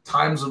 So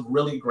times of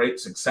really great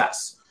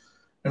success.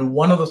 And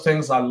one of the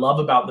things I love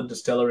about the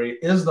distillery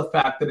is the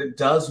fact that it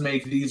does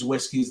make these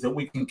whiskeys that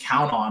we can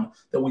count on,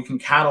 that we can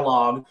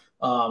catalog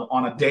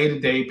on a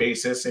day-to-day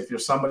basis. If you're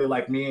somebody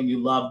like me and you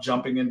love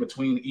jumping in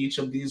between each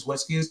of these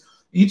whiskeys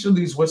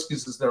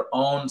is their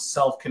own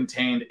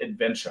self-contained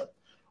adventure.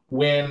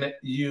 When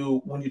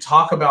you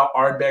talk about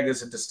Ardbeg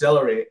as a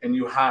distillery and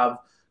you have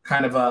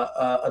kind of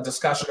a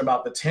discussion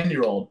about the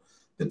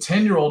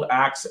 10-year-old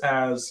acts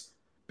as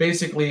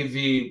basically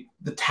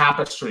the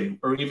tapestry,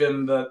 or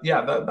even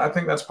I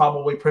think that's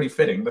probably pretty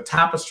fitting, the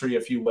tapestry,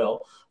 if you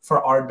will,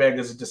 for Ardbeg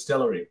as a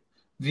distillery.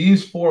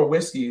 These 4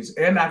 whiskeys,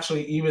 and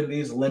actually even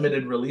these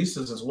limited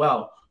releases as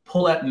well,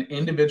 pull at an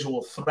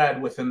individual thread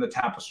within the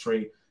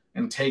tapestry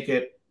and take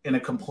it in a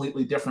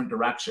completely different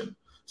direction.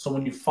 So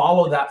when you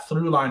follow that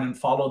through line and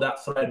follow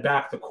that thread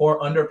back, the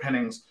core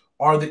underpinnings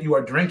are that you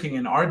are drinking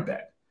in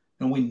Ardbeg.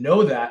 And we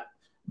know that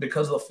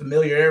because of the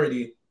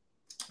familiarity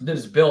that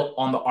is built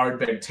on the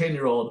Ardbeg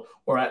 10-year-old,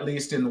 or at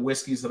least in the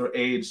whiskeys that are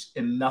aged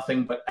in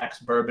nothing but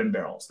ex-bourbon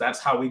barrels. That's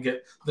how we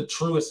get the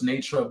truest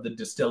nature of the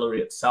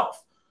distillery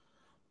itself.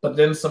 But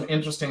then some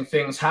interesting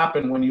things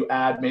happen when you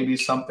add maybe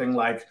something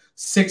like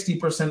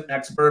 60%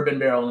 ex-bourbon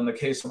barrel in the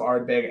case of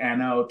Ardbeg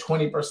Anno,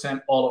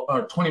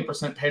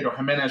 20% Pedro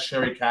Jimenez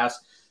sherry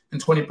cask,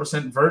 and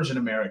 20% virgin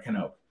American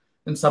oak.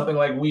 And something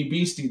like Wee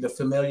Beastie, the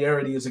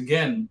familiarity is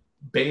again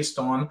based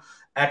on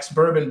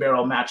ex-bourbon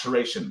barrel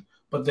maturation.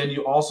 But then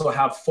you also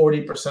have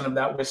 40% of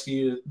that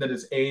whiskey that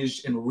is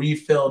aged in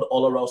refilled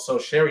Oloroso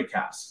sherry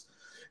casks.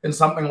 And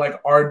something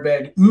like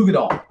Ardbeg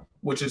Uigeadail,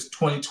 which is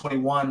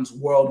 2021's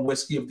World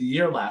Whiskey of the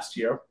Year last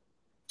year,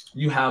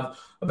 you have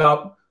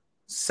about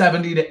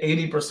 70 to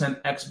 80%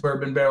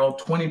 ex-bourbon barrel,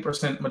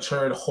 20%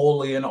 matured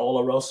wholly in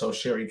Oloroso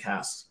sherry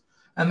casks.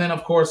 And then,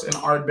 of course, in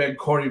Ardbeg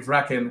Corrie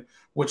Vrecken,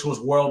 which was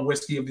World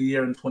Whiskey of the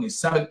Year in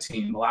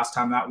 2017, the last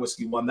time that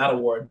whiskey won that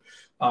award.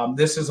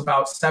 This is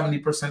about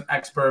 70%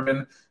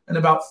 ex-bourbon and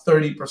about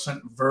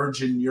 30%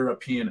 virgin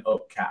European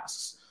oak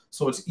casks.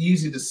 So it's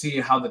easy to see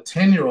how the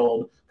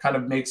 10-year-old kind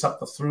of makes up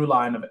the through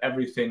line of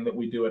everything that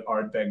we do at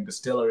Ardbeg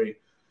Distillery.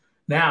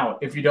 Now,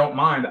 if you don't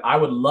mind, I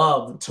would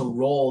love to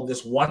roll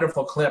this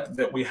wonderful clip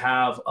that we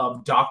have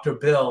of Dr.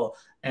 Bill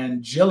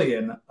and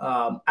Jillian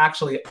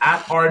actually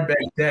at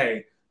Ardbeg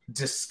Day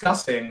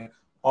discussing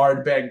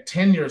Ardbeg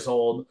 10 years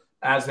old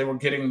as they were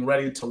getting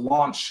ready to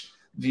launch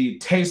the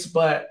taste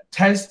bud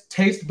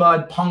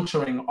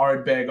puncturing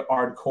Ardbeg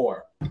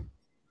Ardcore.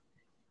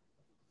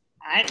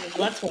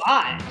 Let's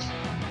watch.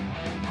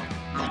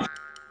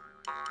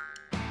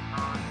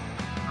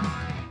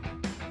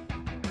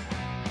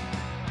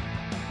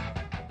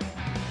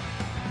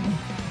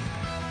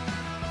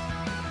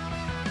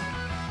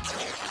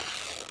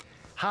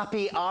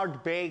 Happy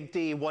Ardbeg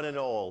Day, one and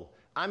all.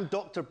 I'm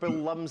Dr. Bill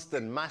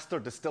Lumsden, Master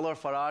Distiller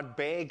for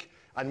Ardbeg,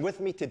 and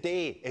with me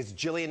today is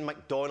Gillian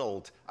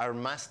MacDonald, our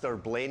Master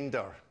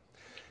Blender.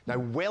 Now,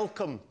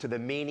 welcome to the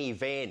main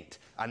event,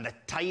 and the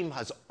time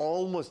has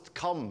almost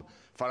come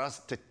for us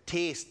to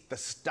taste the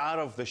star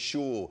of the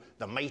show,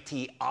 the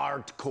mighty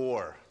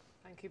Ardcore.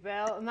 Thank you,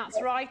 Bill. And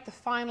that's right, the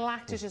final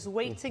act is just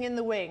waiting in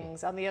the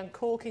wings, and the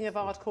uncorking of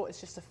Ardcore is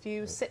just a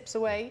few sips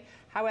away.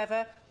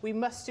 However, we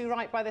must do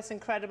right by this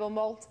incredible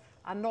malt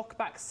and knock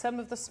back some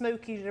of the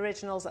smoky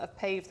originals that have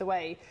paved the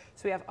way.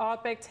 So we have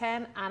Ardbeg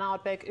 10 and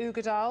Ardbeg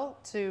Uigeadail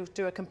to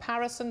do a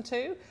comparison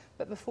to.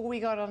 But before we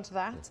go on to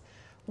that,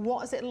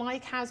 what is it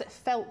like? How's it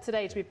felt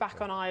today to be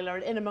back on Islay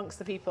and in amongst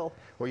the people?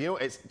 Well, you know,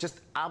 it's just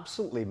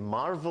absolutely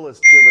marvellous,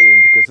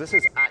 Gillian, because this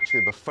is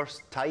actually the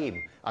first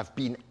time I've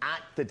been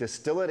at the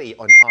distillery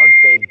on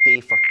Ardbeg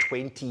Day for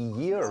 20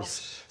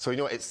 years. So, you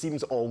know, it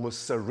seems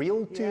almost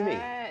surreal to me.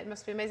 Yeah, it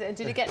must be amazing. And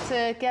did you get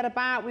to get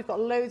about? We've got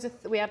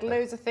we had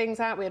loads of things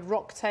out. We had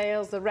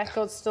Rocktails, the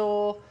record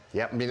store.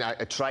 Yeah, I mean, I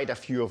tried a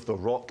few of the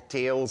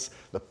Rocktails,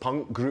 the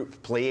punk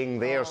group playing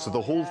there. So the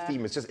whole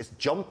theme is just, it's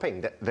jumping.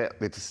 The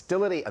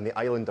distillery and the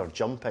island are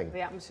jumping.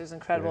 The atmosphere is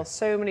incredible. Yeah.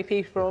 So many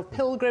people have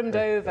pilgrimed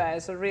over.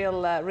 It's a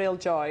real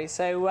joy.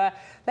 So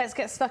let's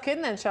get stuck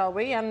in then, shall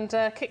we? And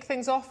kick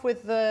things off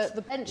with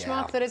the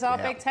benchmark that is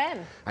Ardbeg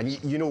 10.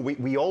 And you know,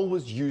 we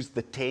always use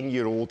the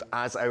 10-year-old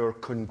as our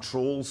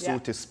control, so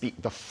to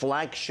speak, the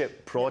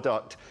flagship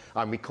product,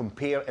 and we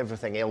compare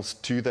everything else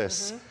to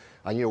this.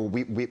 And you know,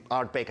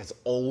 Ardbeg has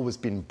always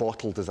been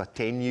bottled as a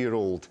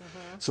 10-year-old.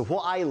 So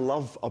what I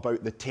love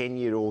about the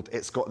 10-year-old,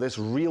 it's got this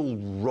real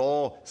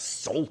raw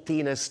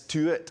saltiness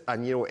to it,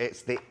 and you know,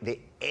 it's the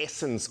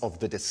essence of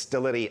the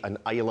distillery and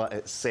Islay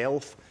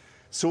itself.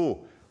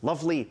 So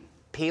lovely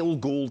pale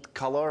gold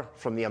colour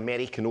from the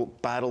American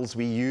oak barrels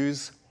we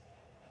use.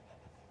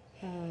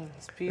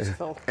 It's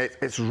beautiful.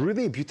 It's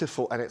really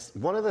beautiful, and it's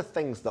one of the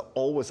things that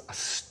always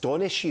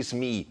astonishes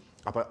me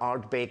about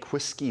Ardbeg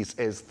whiskies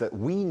is that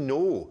we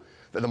know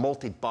that the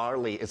malted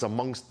barley is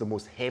amongst the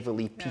most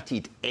heavily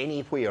peated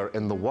anywhere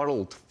in the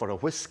world for a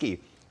whisky.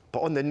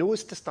 But on the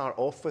nose to start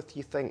off with,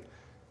 you think,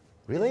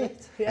 Really?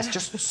 Yeah. It's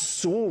just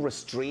so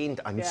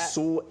restrained and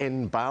so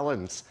in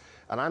balance.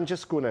 And I'm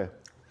just going to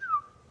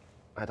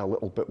add a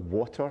little bit of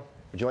water.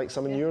 Would you like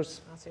some in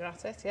yours? As you're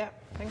at it, yeah.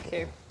 Thank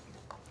you.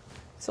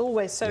 It's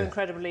always so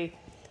incredibly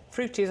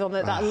fruity on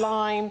that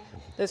lime.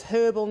 There's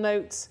herbal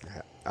notes.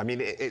 Yeah. I mean,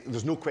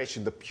 there's no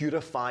question the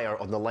purifier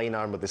on the line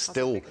arm of the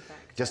still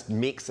just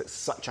makes it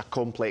such a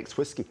complex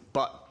whiskey.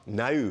 But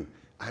now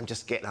I'm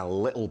just getting a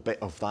little bit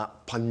of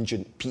that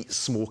pungent peat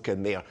smoke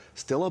in there.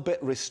 Still a bit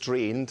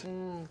restrained,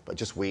 but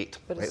just wait.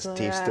 Let's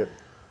taste it.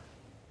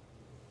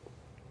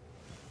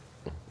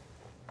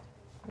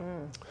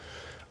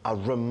 A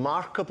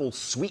remarkable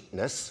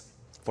sweetness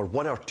for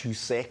 1 or 2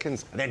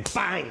 seconds, and then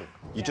bang!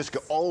 You just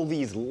get all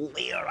these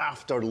layer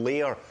after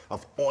layer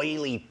of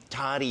oily,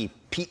 tarry,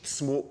 peat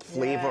smoke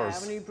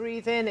flavours. Yeah, when you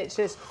breathe in, it's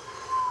just...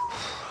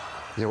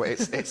 You know,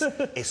 it's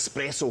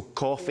espresso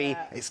coffee,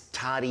 it's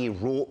tarry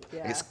rope,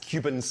 it's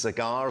Cuban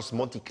cigars,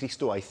 Monte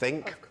Cristo, I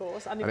think. Of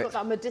course, and you've got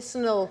that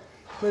medicinal,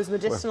 those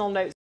medicinal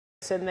notes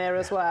in there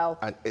as well.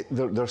 And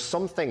there's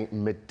something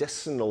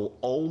medicinal,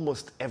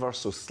 almost ever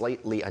so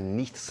slightly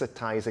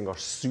anaesthetising or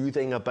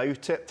soothing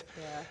about it.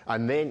 Yeah.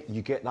 And then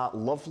you get that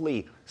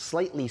lovely,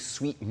 slightly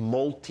sweet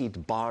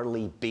malted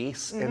barley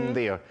base in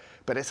there.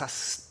 But it's a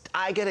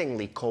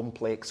staggeringly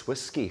complex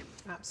whiskey.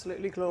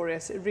 Absolutely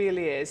glorious. It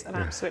really is an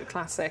absolute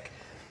classic.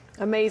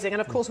 Amazing.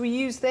 And of course, we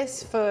use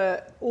this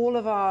for all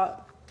of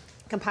our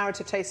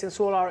comparative tastings,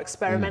 for all our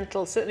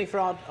experimental, certainly for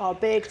our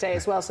Ardbeg day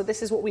as well. So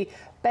this is what we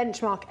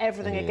benchmark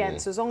everything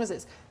against. So as long as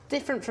it's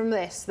different from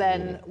this,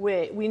 then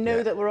we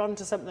know that we're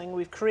onto something.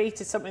 We've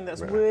created something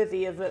that's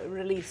worthy of a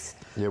release.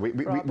 Yeah,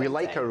 we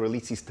like our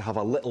releases to have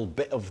a little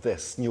bit of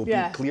this, you know,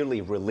 be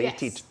clearly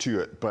related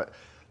to it. But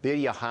there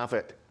you have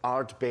it,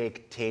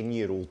 Ardbeg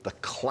 10-year-old, the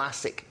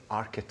classic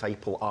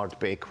archetypal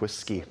Ardbeg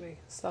whiskey. Absolutely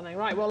stunning.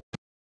 Right, well.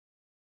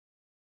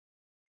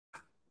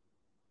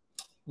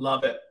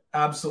 Love it.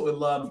 Absolutely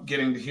love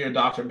getting to hear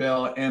Dr.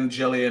 Bill and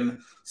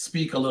Gillian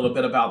speak a little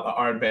bit about the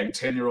Ardbeg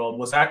 10-year-old.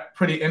 Was that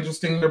pretty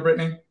interesting there,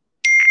 Brittany?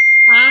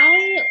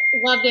 I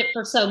loved it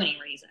for so many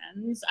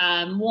reasons.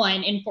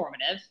 One,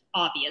 informative,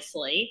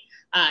 obviously.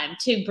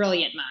 2,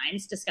 brilliant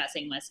minds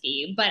discussing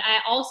whiskey. But I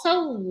also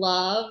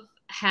love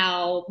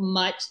how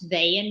much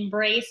they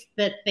embrace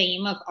the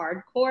theme of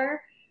Ardcore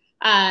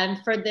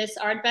for this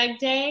Ardbeg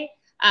day.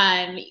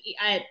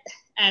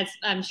 As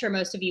I'm sure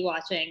most of you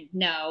watching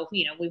know,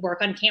 you know, we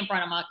work on Camp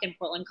Run Amok and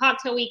Portland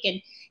Cocktail Week,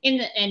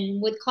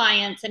 and with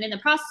clients, and in the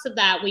process of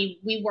that,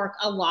 we work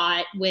a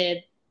lot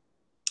with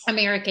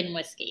American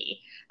whiskey,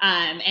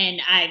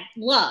 and I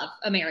love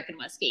American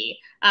whiskey.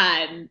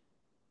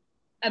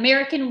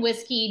 American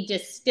whiskey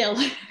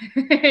distillers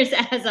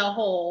as a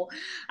whole,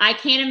 I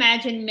can't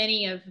imagine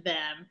many of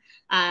them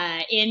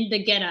in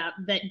the getup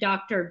that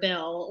Dr.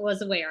 Bill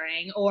was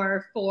wearing,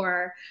 or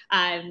for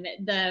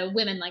the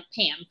women like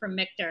Pam from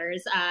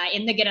Michter's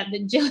in the getup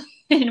that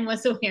Jillian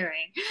was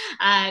wearing.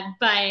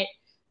 But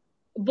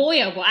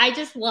boy, oh boy, I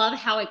just love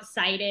how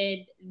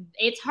excited.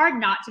 It's hard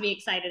not to be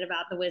excited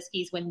about the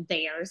whiskeys when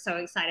they are so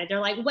excited. They're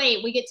like,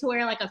 wait, we get to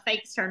wear like a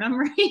fake sternum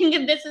ring,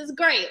 and this is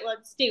great.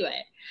 Let's do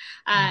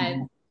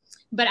it.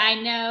 But I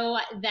know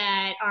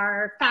that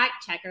our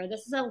fact checker,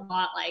 this is a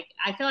lot like,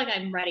 I feel like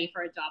I'm ready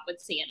for a job with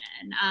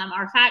CNN.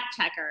 Our fact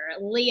checker,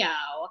 Leo,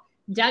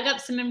 dug up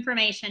some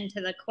information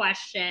to the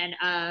question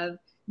of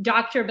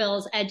Dr.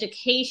 Bill's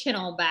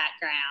educational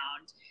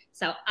background.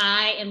 So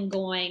I am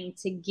going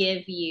to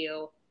give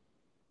you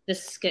the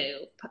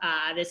scoop.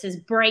 This is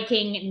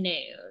breaking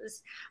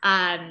news.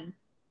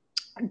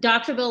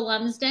 Dr. Bill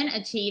Lumsden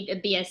achieved a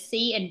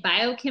BSc in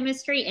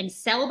biochemistry and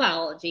cell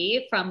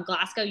biology from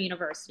Glasgow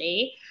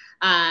University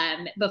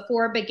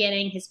before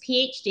beginning his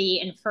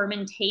PhD in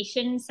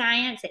fermentation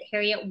science at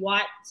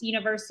Heriot-Watt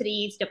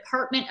University's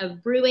Department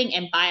of Brewing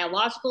and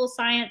Biological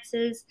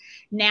Sciences,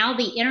 now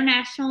the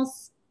International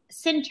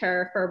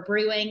Center for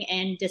Brewing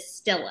and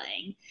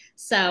Distilling.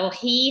 So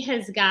he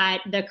has got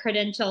the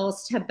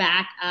credentials to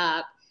back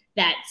up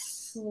that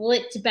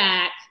slicked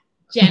back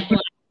jet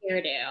black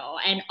hairdo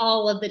and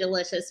all of the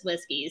delicious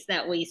whiskeys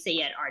that we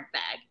see at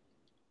Ardbeg.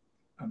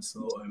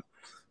 Absolutely.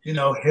 You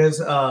know,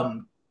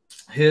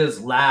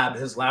 his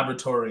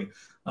laboratory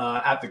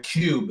at the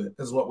Cube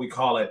is what we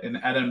call it in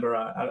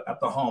Edinburgh at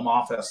the home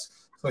office.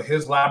 So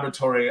his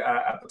laboratory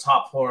at the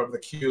top floor of the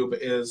Cube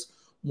is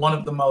one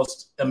of the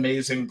most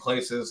amazing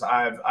places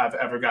I've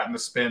ever gotten to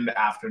spend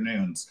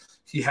afternoons.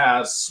 He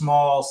has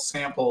small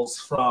samples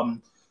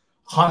from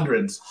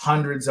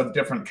hundreds of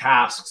different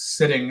casks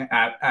sitting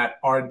at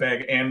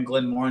Ardbeg and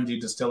Glenmorangie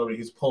Distillery.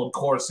 He's pulled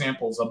core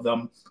samples of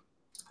them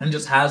and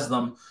just has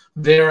them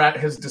there at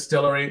his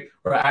distillery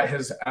or at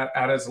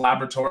his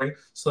laboratory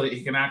so that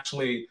he can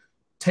actually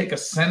take a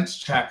sense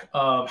check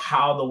of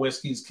how the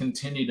whiskeys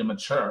continue to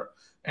mature.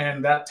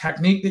 And that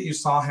technique that you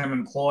saw him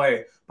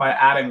employ by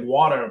adding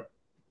water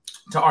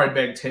to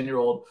Ardbeg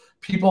 10-year-old,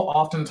 people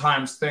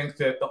oftentimes think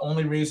that the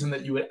only reason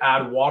that you would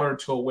add water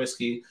to a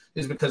whiskey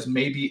is because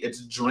maybe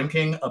it's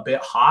drinking a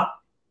bit hot.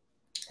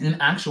 In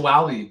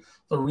actuality,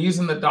 the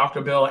reason that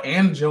Dr. Bill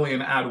and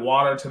Gillian add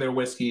water to their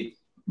whiskey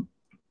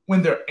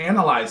when they're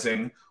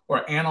analyzing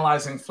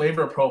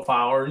flavor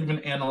profile, or even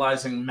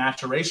analyzing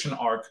maturation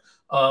arc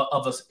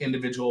of an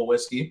individual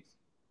whiskey,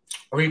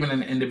 or even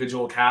an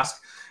individual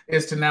cask,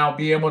 is to now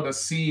be able to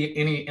see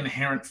any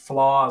inherent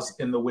flaws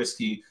in the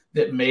whiskey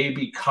that may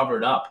be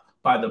covered up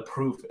by the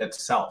proof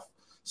itself.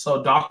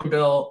 So Dr.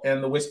 Bill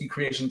and the whiskey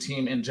creation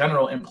team in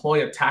general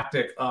employ a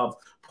tactic of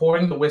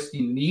pouring the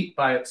whiskey neat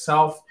by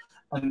itself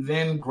and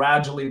then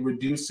gradually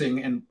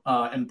reducing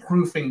and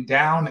proofing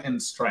down in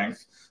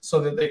strength, so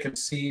that they can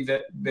see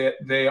that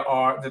there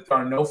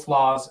are no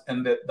flaws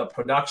and that the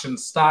production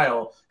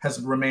style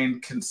has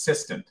remained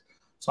consistent.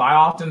 So I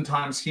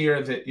oftentimes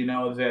hear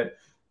that,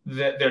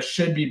 that there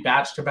should be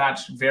batch to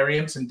batch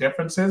variants and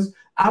differences.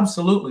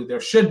 Absolutely, there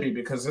should be,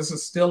 because this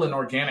is still an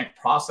organic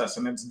process,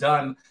 and it's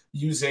done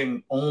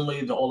using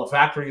only the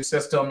olfactory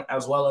system,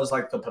 as well as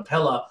like the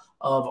papilla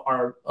of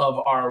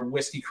our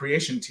whiskey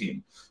creation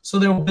team. So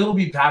there will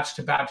be batch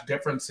to batch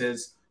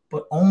differences,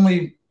 but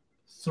only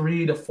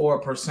 3 to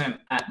 4%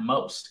 at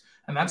most.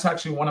 And that's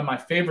actually one of my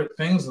favorite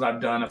things that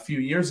I've done. A few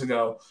years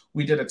ago,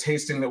 we did a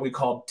tasting that we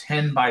called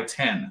 10 by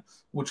 10,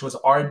 which was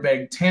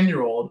Ardbeg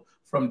 10-year-old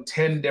from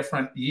 10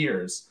 different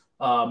years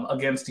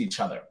against each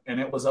other. And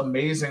it was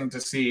amazing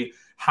to see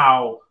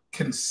how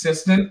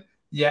consistent,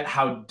 yet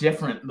how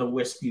different the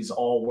whiskeys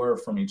all were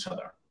from each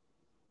other.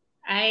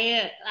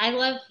 I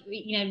love,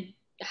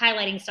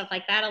 highlighting stuff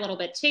like that a little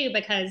bit too,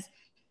 because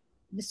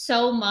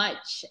so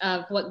much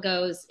of what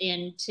goes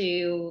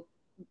into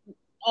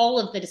all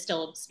of the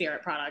distilled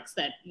spirit products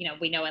that,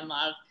 we know and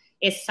love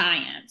is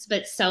science,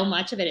 but so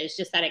much of it is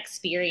just that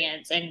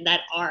experience and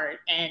that art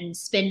and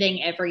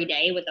spending every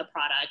day with the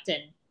product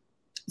and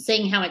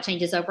seeing how it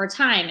changes over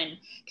time and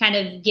kind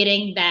of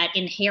getting that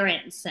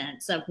inherent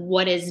sense of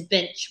what is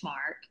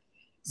benchmark,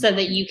 so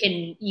that you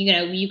can,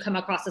 you come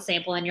across a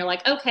sample and you're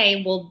like,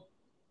 okay, well,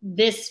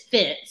 this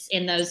fits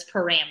in those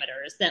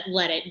parameters that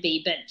let it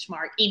be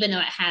benchmark, even though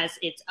it has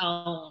its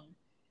own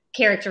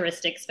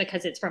characteristics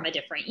because it's from a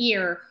different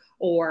year,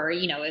 or,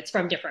 it's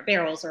from different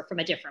barrels or from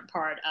a different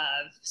part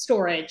of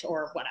storage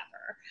or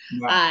whatever.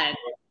 Wow.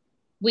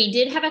 We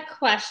did have a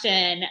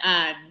question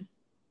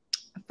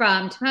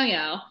from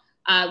Tomoyo.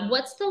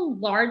 What's the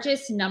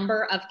largest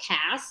number of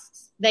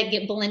casks that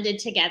get blended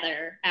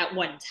together at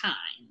one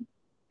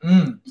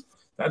time?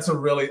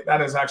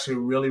 That is actually a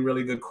really,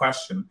 really good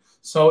question.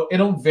 So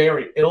it'll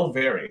vary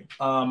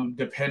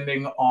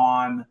depending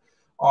on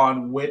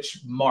which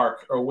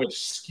mark or which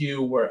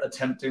SKU we're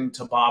attempting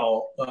to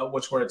bottle,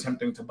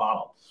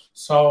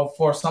 So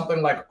for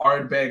something like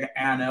Ardbeg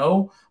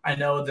Anno, I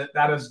know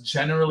that is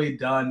generally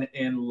done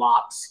in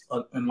lots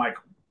in like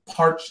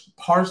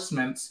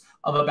parchments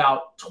of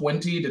about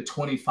 20 to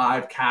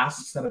 25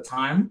 casks at a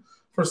time.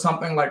 For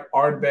something like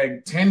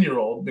Ardbeg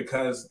 10-year-old,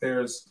 because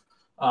there's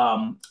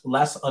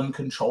less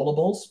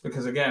uncontrollables,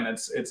 because again,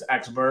 it's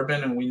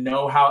ex-bourbon, and we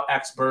know how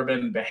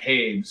ex-bourbon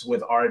behaves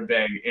with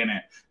Ardbeg in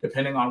it,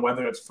 depending on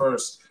whether it's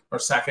first or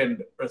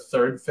second or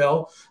third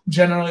fill.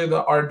 Generally,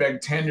 the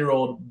Ardbeg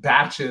 10-year-old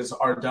batches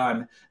are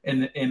done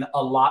in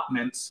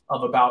allotments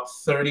of about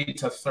 30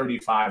 to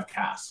 35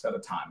 casks at a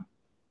time.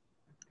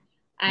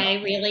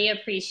 I really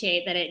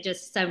appreciate that it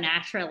just so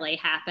naturally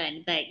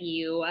happened that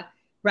you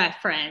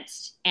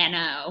referenced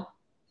NO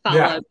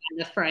followed by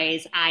the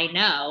phrase "I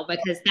know,"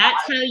 because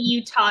that's how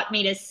you taught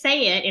me to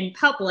say it in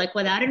public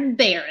without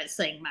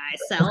embarrassing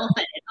myself.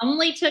 And it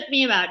only took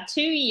me about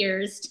 2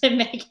 years to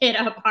make it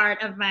a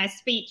part of my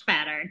speech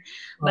pattern.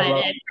 But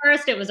at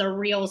first, it was a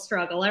real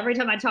struggle. Every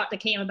time I talked to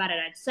Cam about it,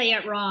 I'd say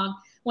it wrong.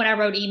 When I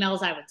wrote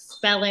emails, I would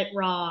spell it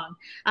wrong.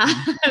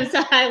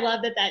 So I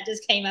love that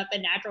just came up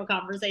in natural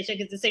conversation,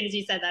 because as soon as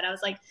you said that, I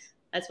was like,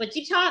 that's what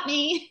you taught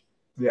me.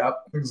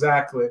 Yep,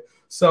 exactly.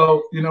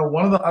 So,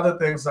 one of the other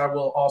things I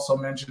will also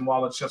mention,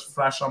 while it's just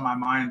fresh on my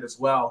mind as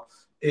well,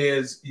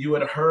 is you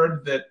had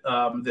heard that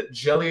that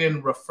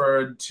Jillian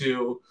referred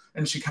to,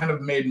 and she kind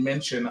of made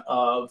mention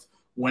of,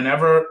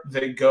 whenever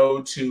they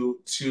go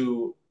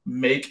to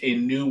make a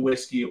new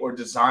whiskey or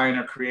design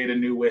or create a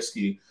new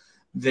whiskey,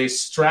 they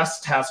stress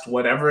test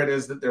whatever it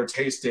is that they're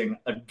tasting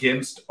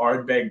against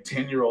Ardbeg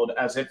 10-year-old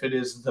as if it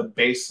is the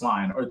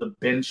baseline or the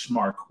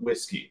benchmark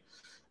whiskey.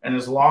 And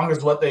as long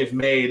as what they've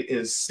made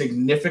is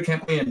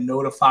significantly and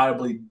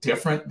notifiably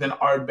different than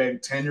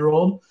Ardbeg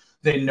 10-year-old,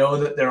 they know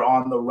that they're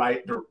on the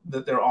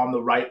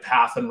right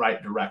path and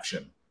right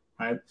direction,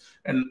 right?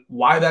 And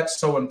why that's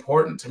so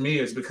important to me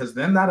is because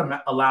then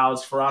that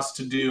allows for us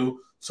to do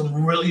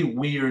some really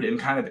weird and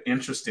kind of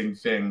interesting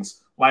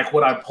things, like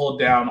what I pulled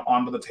down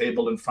onto the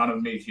table in front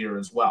of me here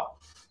as well.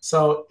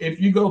 So if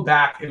you go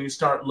back and you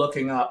start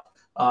looking up,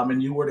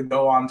 and you were to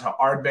go on to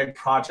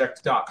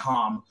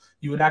ardbegproject.com,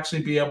 you would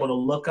actually be able to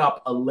look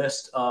up a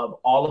list of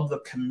all of the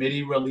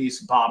committee release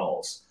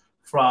bottles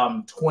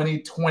from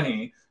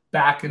 2020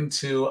 back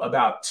into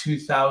about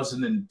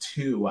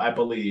 2002, I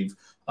believe,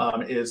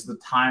 is the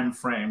time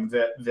frame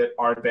that the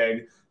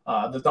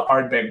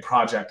Ardbeg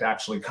project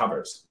actually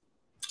covers.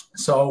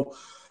 So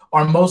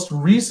Our most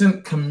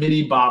recent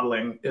committee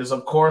bottling is,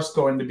 of course,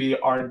 going to be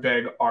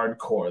Ardbeg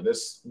Ardcore,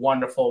 this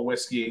wonderful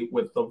whiskey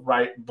with the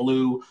bright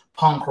blue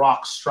punk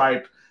rock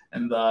stripe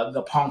and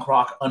the punk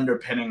rock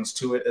underpinnings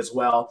to it as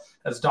well.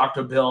 As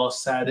Dr. Bill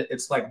said,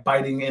 it's like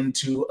biting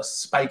into a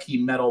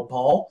spiky metal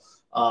ball,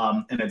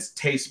 and it's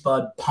taste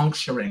bud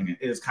puncturing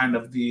is kind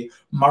of the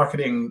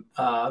marketing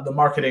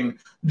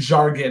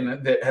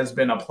jargon that has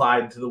been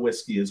applied to the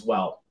whiskey as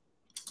well.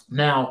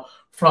 Now,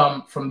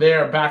 from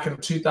there, back in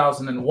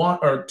 2001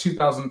 or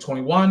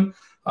 2021,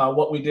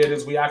 what we did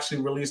is we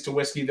actually released a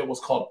whiskey that was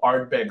called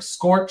Ardbeg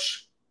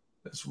Scorch.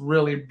 This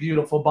really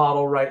beautiful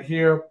bottle right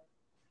here.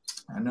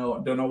 I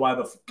don't know why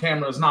the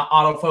camera is not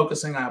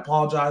auto-focusing. I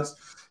apologize.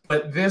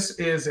 But this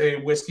is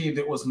a whiskey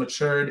that was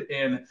matured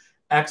in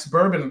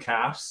ex-bourbon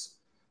casks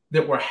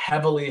that were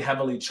heavily,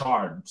 heavily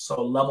charred.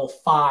 So level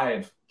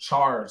 5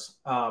 chars,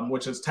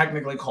 which is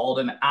technically called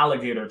an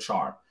alligator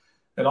char.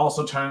 It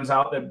also turns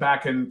out that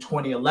back in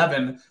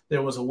 2011,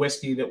 there was a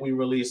whiskey that we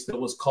released that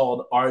was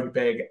called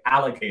Ardbeg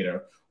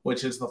Alligator,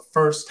 which is the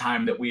first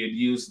time that we had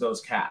used those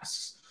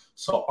casks.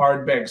 So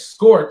Ardbeg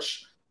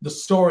Scorch, the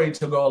story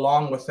to go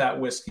along with that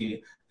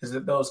whiskey is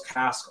that those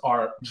casks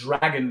are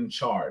dragon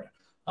charred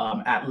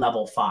at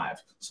level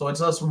 5. So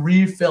it's us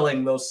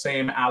refilling those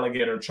same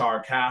alligator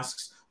char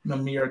casks a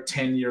mere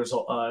 10 years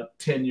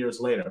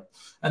later.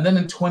 And then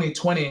in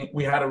 2020,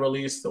 we had a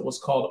release that was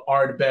called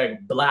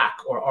Ardbeg Black,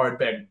 or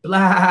Ardbeg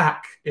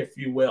Black, if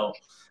you will.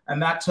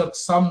 And that took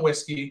some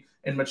whiskey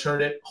and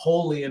matured it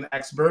wholly in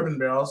ex-bourbon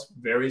barrels,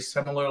 very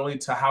similarly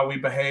to how we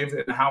behave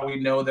and how we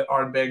know that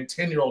Ardbeg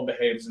 10-year-old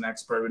behaves in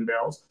ex-bourbon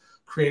barrels,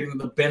 creating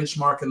the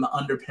benchmark and the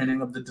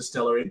underpinning of the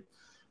distillery.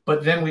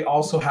 But then we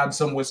also had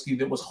some whiskey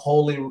that was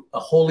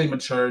wholly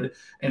matured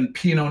in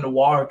Pinot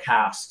Noir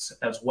casks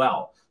as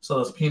well. So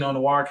those Pinot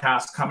Noir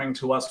casks coming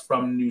to us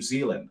from New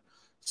Zealand.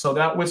 So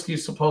that whiskey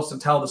is supposed to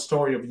tell the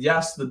story of,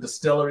 yes, the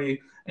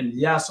distillery, and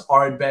yes,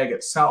 Ardbeg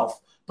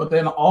itself, but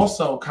then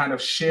also kind of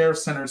share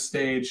center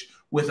stage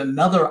with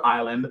another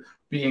island,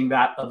 being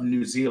that of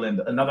New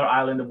Zealand, another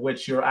island of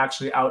which you're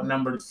actually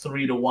outnumbered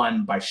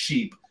 3-1 by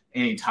sheep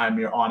anytime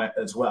you're on it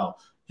as well.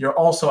 You're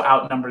also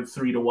outnumbered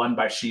 3-1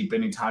 by sheep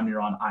anytime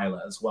you're on Islay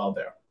as well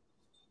there.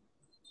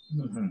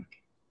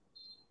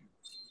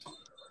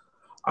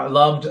 I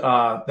loved,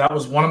 that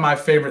was one of my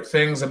favorite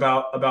things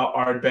about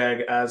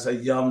Ardbeg as a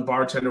young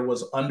bartender,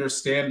 was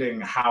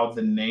understanding how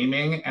the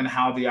naming and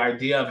how the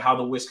idea of how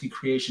the whiskey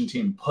creation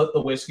team put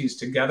the whiskeys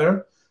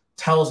together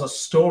tells a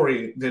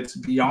story that's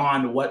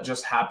beyond what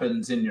just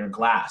happens in your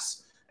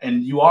glass.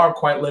 And you are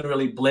quite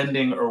literally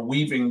blending or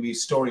weaving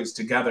these stories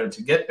together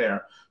to get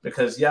there.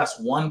 Because yes,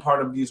 one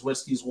part of these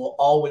whiskeys will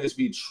always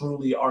be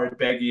truly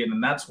Ardbegian,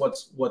 and that's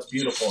what's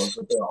beautiful, is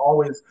that there are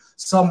always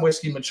some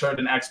whiskey matured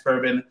in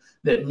ex-bourbon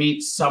that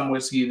meets some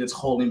whiskey that's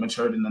wholly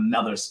matured in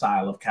another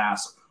style of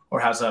cask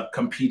or has a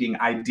competing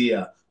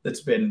idea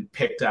that's been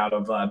picked out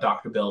of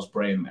Dr. Bill's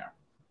brain there.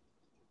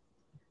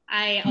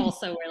 I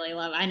also really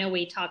love, I know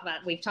we've talked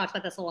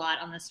about this a lot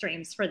on the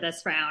streams for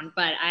this round,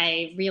 but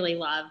I really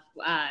love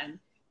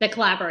the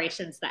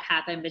collaborations that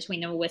happen between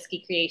the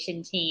whiskey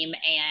creation team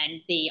and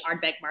the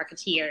Ardbeg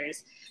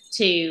marketeers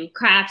to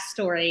craft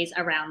stories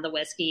around the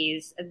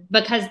whiskeys,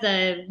 because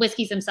the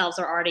whiskeys themselves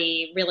are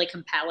already really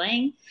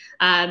compelling,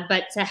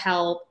 but to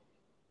help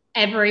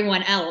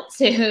everyone else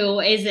who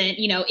isn't,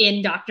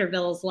 in Dr.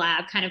 Bill's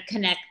lab kind of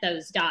connect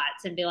those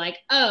dots and be like,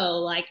 oh,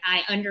 like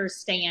I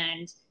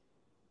understand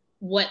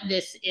what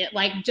this is,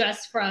 like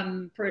just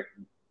from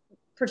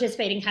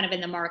participating kind of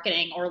in the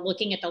marketing or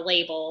looking at the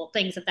label,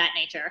 things of that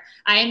nature.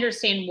 I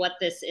understand what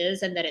this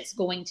is and that it's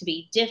going to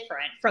be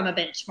different from a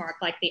benchmark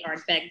like the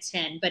Ardbeg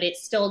 10, but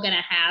it's still going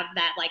to have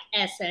that like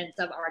essence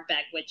of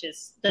Ardbeg, which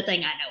is the thing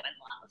I know and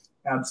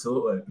love.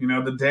 Absolutely.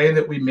 The day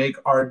that we make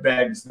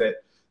Ardbegs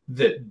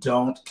that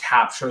don't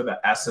capture the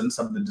essence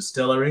of the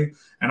distillery,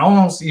 and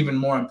almost even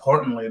more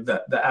importantly,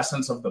 the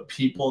essence of the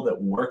people that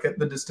work at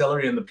the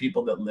distillery and the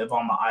people that live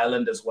on the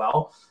island as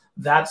well,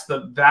 that's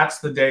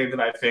the day that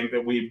I think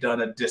that we've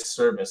done a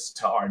disservice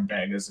to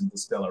Ardbeg as a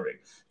distillery.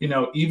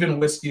 Even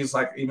whiskeys,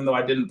 like, even though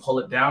I didn't pull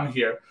it down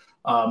here,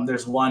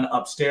 there's one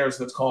upstairs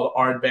that's called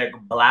Ardbeg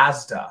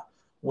Blazda,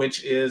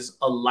 which is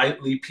a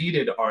lightly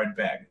peated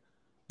Ardbeg,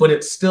 but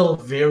it's still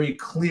very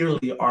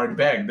clearly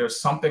Ardbeg. There's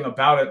something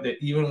about it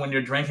that even when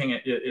you're drinking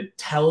it, it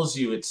tells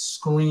you, it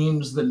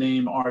screams the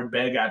name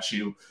Ardbeg at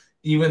you,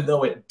 even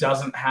though it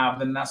doesn't have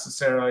the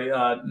necessarily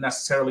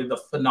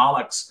the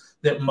phenolics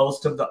that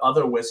most of the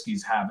other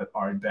whiskeys have at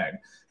Ardbeg.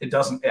 It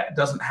doesn't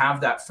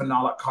have that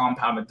phenolic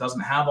compound. It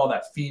doesn't have all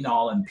that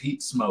phenol and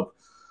peat smoke,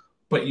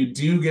 but you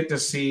do get to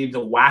see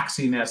the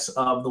waxiness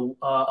of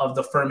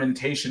the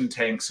fermentation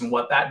tanks and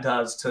what that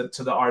does to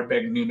the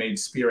Ardbeg new made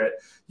spirit.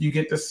 You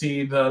get to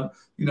see the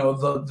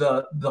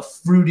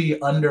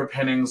fruity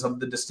underpinnings of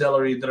the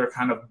distillery that are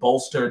kind of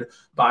bolstered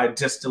by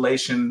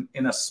distillation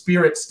in a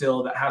spirit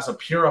still that has a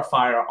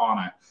purifier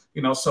on it.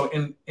 So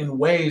in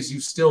ways you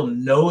still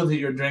know that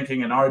you're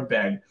drinking an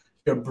Ardbeg.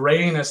 Your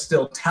brain is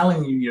still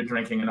telling you you're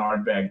drinking an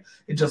Ardbeg.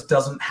 It just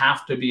doesn't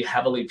have to be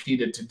heavily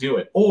peated to do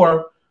it.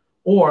 Or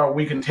or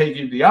we can take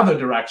you the other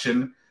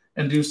direction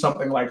and do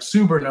something like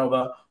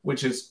Supernova,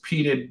 which is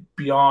peated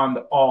beyond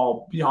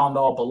all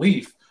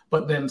belief,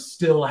 but then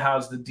still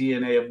has the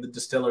DNA of the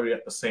distillery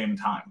at the same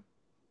time.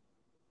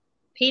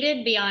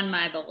 Peated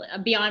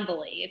beyond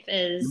belief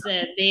is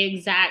the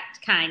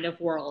exact kind of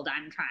world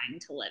I'm trying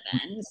to live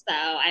in. So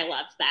I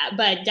love that,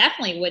 but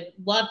definitely would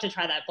love to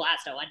try that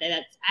Blasto one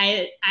day.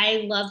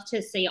 I love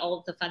to see all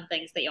of the fun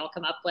things that y'all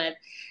come up with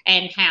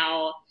and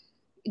how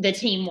the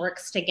team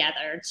works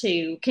together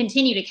to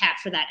continue to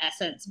capture that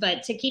essence,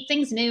 but to keep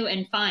things new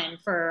and fun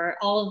for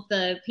all of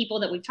the people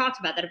that we've talked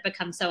about that have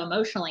become so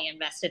emotionally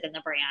invested in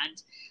the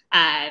brand,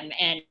 and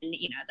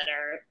that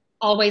are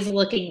always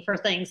looking for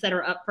things that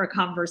are up for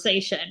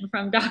conversation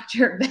from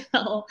Dr.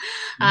 Bill.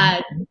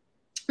 I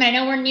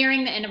know we're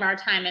nearing the end of our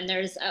time, and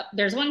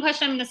there's one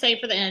question I'm going to say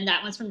for the end.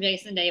 That one's from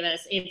Jason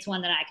Davis. It's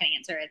one that I can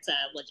answer. It's a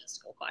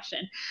logistical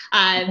question.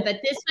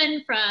 But this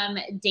one from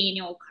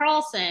Daniel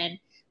Carlson.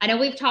 I know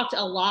we've talked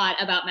a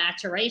lot about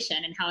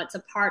maturation and how it's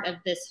a part of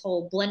this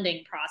whole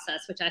blending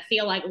process, which I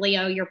feel like,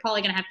 Leo, you're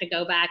probably going to have to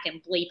go back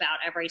and bleep out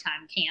every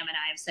time Cam and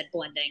I have said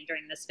blending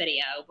during this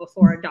video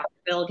before Dr.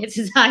 Bill gets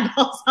his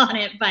eyeballs on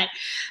it. But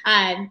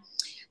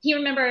he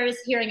remembers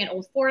hearing at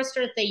Old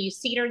Forester that they use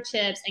cedar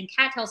chips and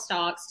cattail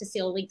stalks to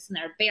seal leaks in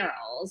their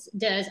barrels.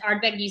 Does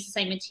Ardbeg use the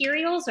same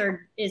materials,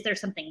 or is there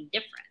something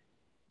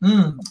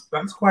different?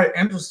 That's quite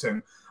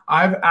interesting.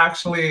 I've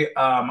actually,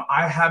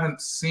 I haven't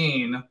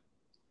seen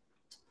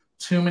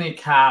too many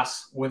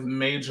casks with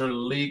major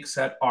leaks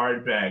at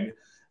Ardbeg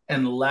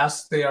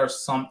unless they are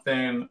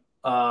something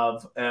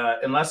of,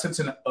 unless it's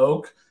an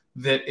oak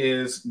that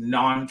is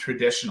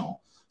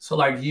non-traditional. So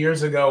like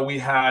years ago, we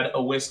had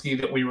a whiskey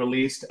that we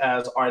released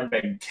as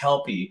Ardbeg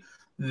Kelpie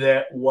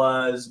that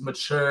was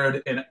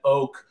matured in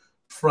oak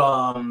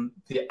from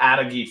the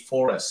Ardbeg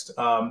forest,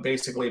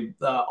 basically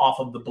off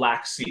of the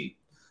Black Sea.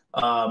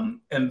 And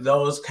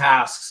those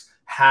casks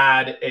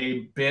had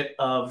a bit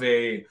of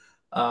a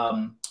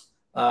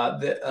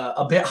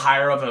bit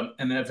higher of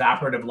an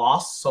evaporative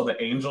loss. So the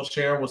angel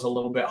share was a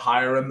little bit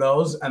higher in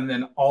those. And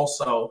then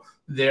also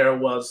there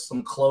was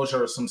some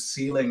closure, some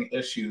sealing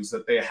issues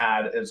that they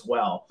had as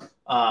well.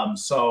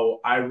 So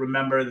I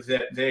remember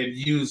that they had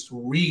used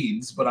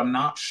reeds, but I'm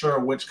not sure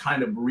which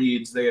kind of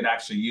reeds they had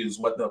actually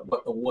used, what the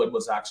wood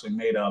was actually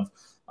made of.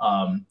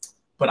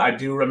 But I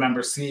do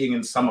remember seeing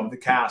in some of the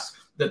casks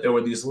that there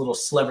were these little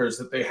slivers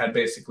that they had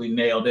basically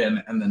nailed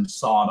in and then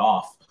sawed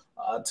off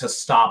to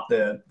stop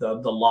the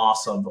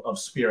loss of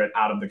spirit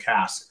out of the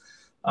cask.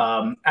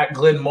 At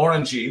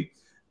Glenmorangie,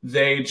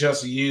 they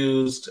just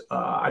used,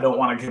 I don't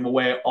want to give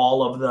away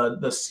all of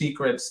the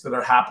secrets that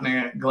are happening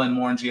at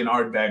Glenmorangie and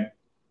Ardbeg,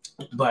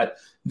 but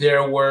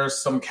there were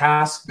some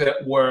casks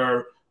that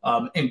were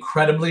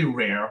incredibly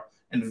rare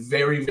and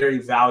very, very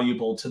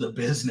valuable to the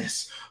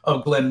business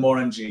of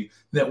Glenmorangie,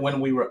 that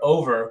when we were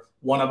over,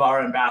 one of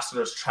our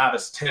ambassadors,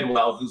 Travis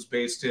Tidwell, who's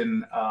based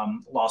in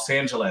Los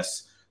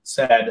Angeles,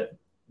 said,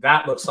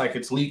 "That looks like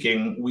it's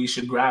leaking. We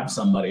should grab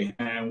somebody."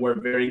 And we're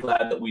very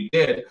glad that we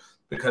did,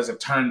 because it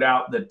turned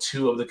out that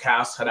 2 of the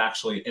casks had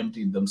actually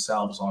emptied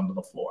themselves onto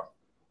the floor.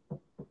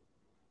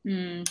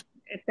 You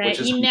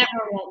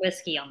never want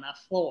whiskey on the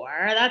floor.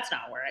 That's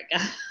not where it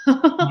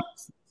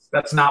goes.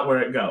 That's not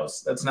where it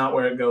goes. That's not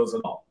where it goes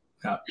at all.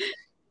 Yeah.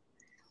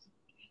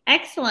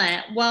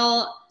 Excellent.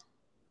 Well,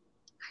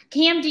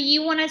 Cam, do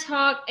you want to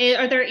talk?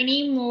 Are there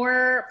any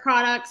more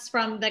products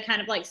from the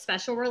kind of like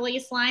special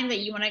release line that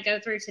you want to go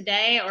through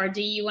today? Or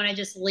do you want to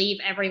just leave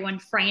everyone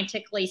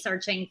frantically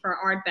searching for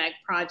Ardbeg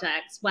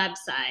Project's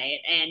website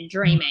and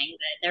dreaming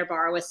that their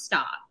bar was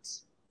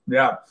stocked?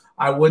 Yeah,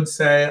 I would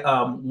say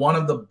one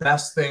of the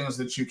best things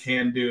that you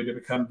can do to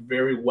become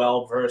very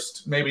well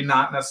versed, maybe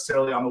not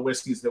necessarily on the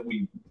whiskeys that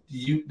we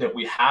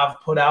have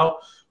put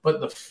out, but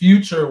the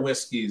future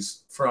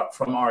whiskeys from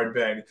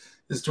Ardbeg,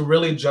 is to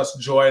really just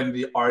join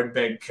the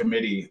Ardbeg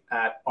committee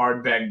at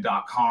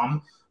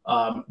ardbeg.com.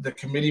 The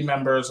committee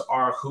members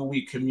are who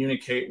we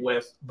communicate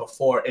with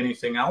before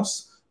anything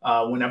else,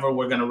 whenever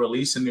we're going to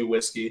release a new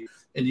whiskey.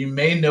 And you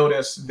may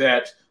notice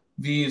that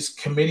these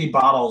committee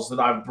bottles that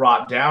I've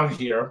brought down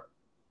here,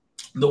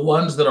 the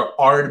ones that are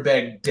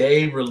Ardbeg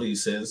Day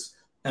releases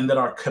and that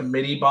are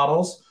committee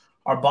bottles,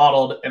 are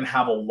bottled and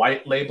have a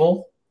white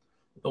label.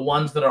 The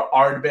ones that are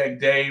Ardbeg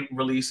Day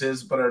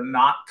releases but are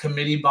not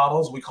committee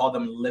bottles, we call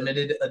them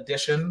limited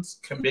editions,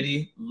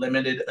 committee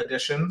limited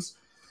editions.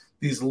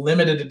 These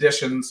limited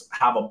editions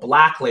have a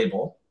black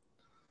label.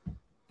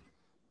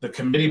 The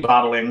committee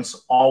bottlings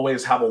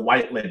always have a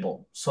white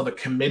label. So the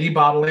committee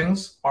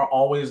bottlings are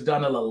always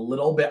done at a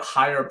little bit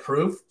higher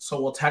proof.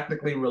 So we'll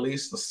technically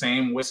release the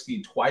same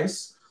whiskey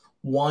twice,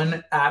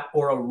 one at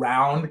or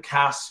around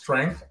cask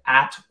strength,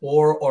 at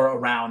or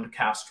around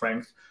cask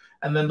strength.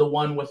 And then the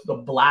one with the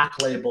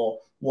black label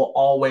will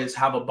always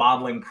have a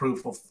bottling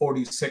proof of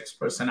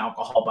 46%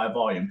 alcohol by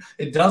volume.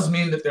 It does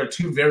mean that they're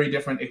 2 very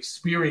different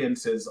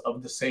experiences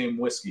of the same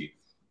whiskey.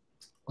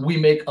 We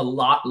make a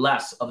lot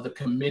less of the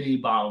committee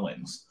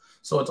bottlings.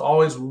 So it's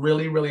always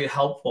really, really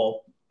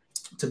helpful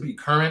to be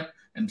current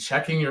and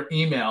checking your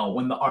email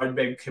when the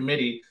Ardbeg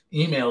committee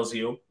emails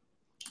you,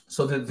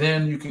 so that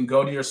then you can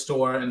go to your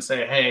store and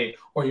say, hey,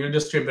 or your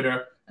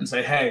distributor and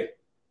say, hey,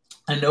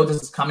 I know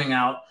this is coming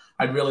out.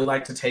 I'd really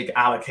like to take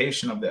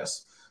allocation of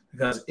this.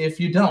 Because if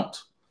you don't,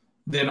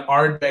 then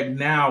Ardbeg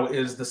now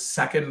is the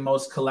second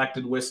most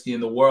collected whiskey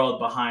in the world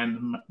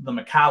behind the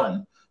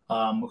Macallan,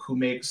 who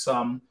makes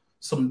some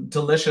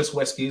delicious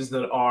whiskeys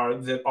that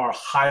are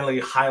highly,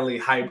 highly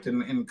hyped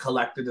and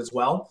collected as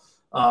well.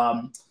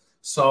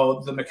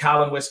 So the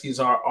Macallan whiskeys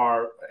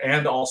are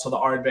and also the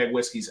Ardbeg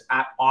whiskeys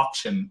at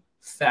auction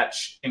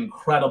fetch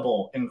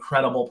incredible,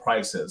 incredible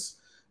prices.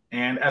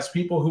 And as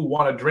people who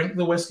want to drink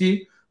the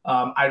whiskey,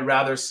 I'd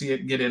rather see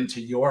it get into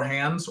your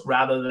hands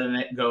rather than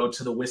it go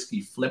to the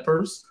whiskey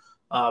flippers.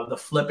 The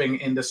flipping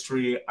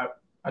industry,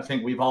 I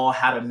think we've all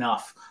had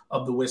enough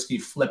of the whiskey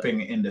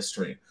flipping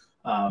industry.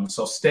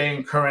 So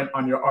staying current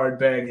on your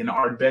Ardbeg and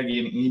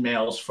Ardbegian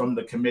emails from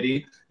the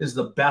committee is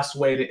the best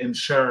way to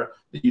ensure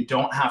that you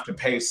don't have to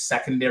pay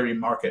secondary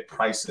market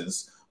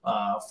prices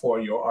for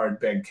your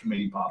Ardbeg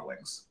committee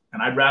bottlings.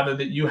 And I'd rather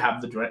that you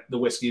have the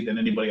whiskey than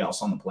anybody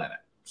else on the planet.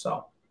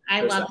 So I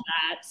love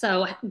that.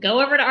 So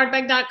go over to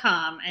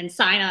ardbeg.com and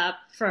sign up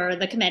for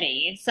the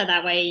committee, so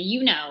that way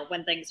you know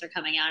when things are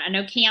coming out. I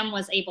know Cam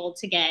was able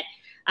to get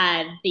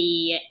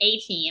the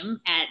A-team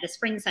at the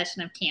spring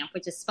session of camp,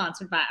 which is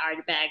sponsored by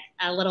Ardbeg,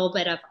 a little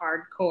bit of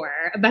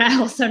Ardcore. But I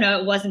also know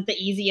it wasn't the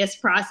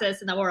easiest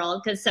process in the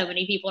world because so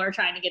many people are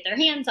trying to get their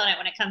hands on it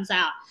when it comes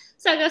out.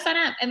 So go sign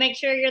up and make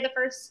sure you're the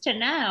first to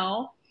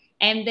know,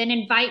 and then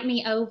invite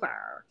me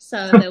over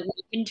so that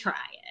we can try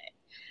it.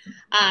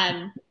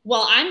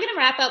 Well, I'm going to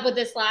wrap up with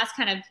this last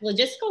kind of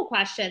logistical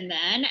question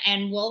then,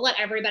 and we'll let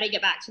everybody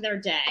get back to their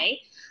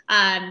day.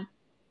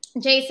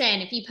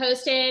 Jason, if you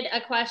posted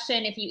a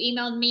question, if you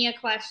emailed me a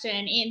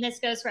question, and this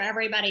goes for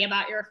everybody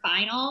about your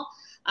final,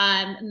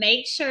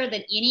 make sure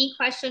that any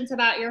questions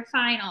about your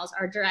finals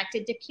are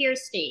directed to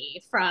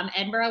Kirsty from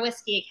Edinburgh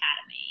Whiskey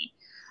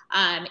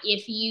Academy.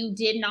 If you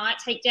did not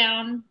take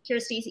down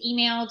Kirsty's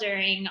email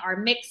during our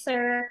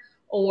mixer,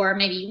 or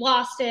maybe you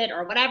lost it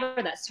or whatever,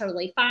 that's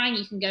totally fine.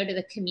 You can go to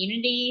the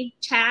community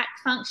chat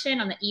function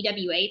on the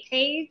EWA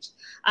page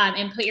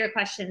and put your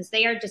questions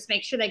there. Just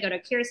make sure they go to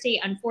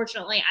Kirsty.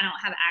 Unfortunately, I don't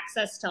have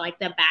access to like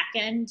the back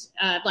end,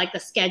 like the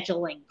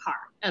scheduling part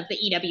of the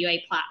EWA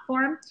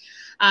platform.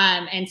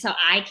 And so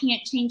I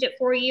can't change it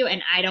for you,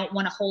 and I don't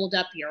want to hold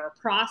up your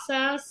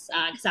process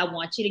because I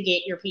want you to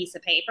get your piece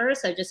of paper.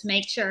 So just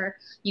make sure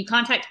you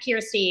contact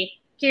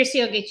Kirsty.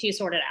 Kirsty will get you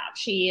sorted out.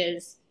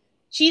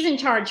 She's in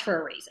charge for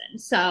a reason.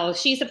 So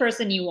she's the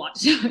person you want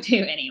to talk to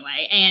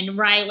anyway. And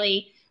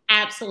Riley,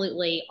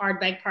 absolutely,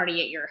 Ardbeg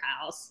party at your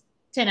house.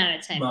 10 out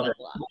of 10. Love it.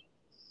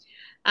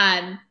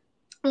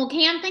 Well,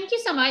 Cam, thank you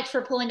so much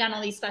for pulling down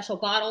all these special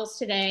bottles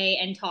today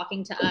and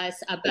talking to us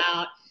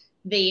about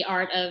the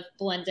art of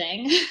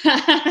blending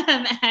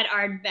at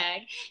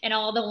Ardbeg and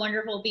all the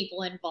wonderful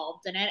people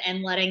involved in it,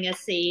 and letting us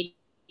see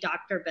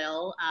Dr.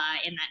 Bill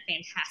in that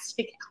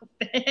fantastic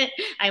outfit.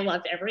 I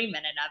loved every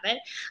minute of it.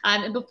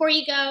 And before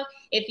you go,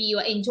 if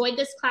you enjoyed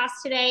this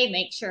class today,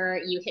 make sure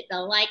you hit the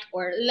like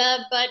or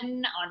love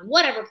button on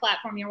whatever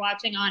platform you're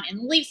watching on,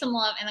 and leave some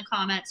love in the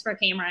comments for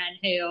Cameron,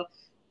 who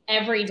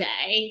every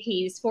day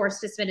he's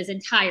forced to spend his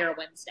entire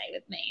Wednesday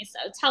with me. So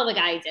tell the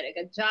guy he did a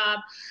good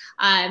job.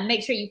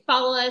 Make sure you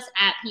follow us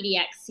at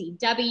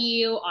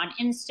PDXCW on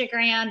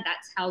Instagram.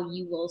 That's how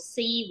you will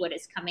see what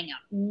is coming up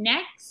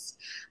next.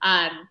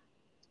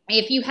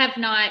 If you have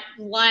not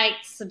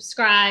liked,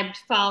 subscribed,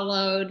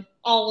 followed,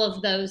 all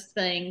of those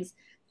things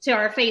to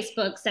our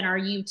Facebooks and our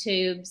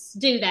YouTubes,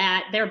 do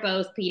that. They're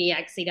both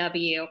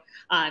PDXCW.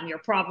 You're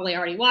probably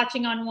already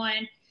watching on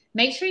one.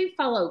 Make sure you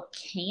follow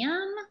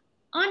Cam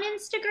on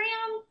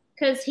Instagram,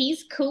 because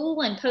he's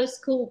cool and posts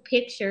cool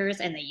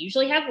pictures, and they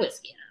usually have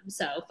whiskey in them.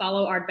 So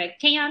follow Ardbeg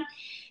Cam.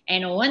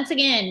 And once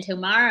again,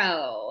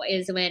 tomorrow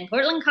is when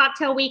Portland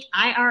Cocktail Week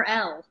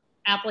IRL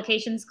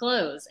applications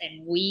close,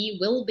 and we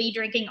will be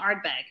drinking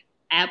Ardbeg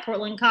at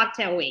Portland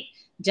Cocktail Week.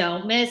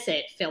 Don't miss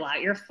it. Fill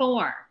out your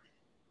form.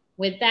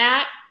 With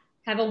that,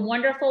 have a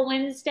wonderful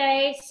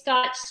Wednesday.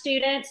 Scotch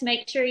students,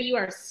 make sure you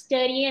are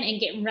studying and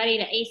getting ready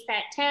to ace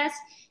that test,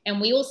 and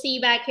we will see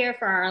you back here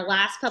for our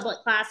last public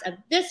class of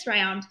this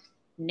round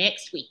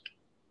next week.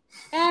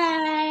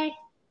 Bye.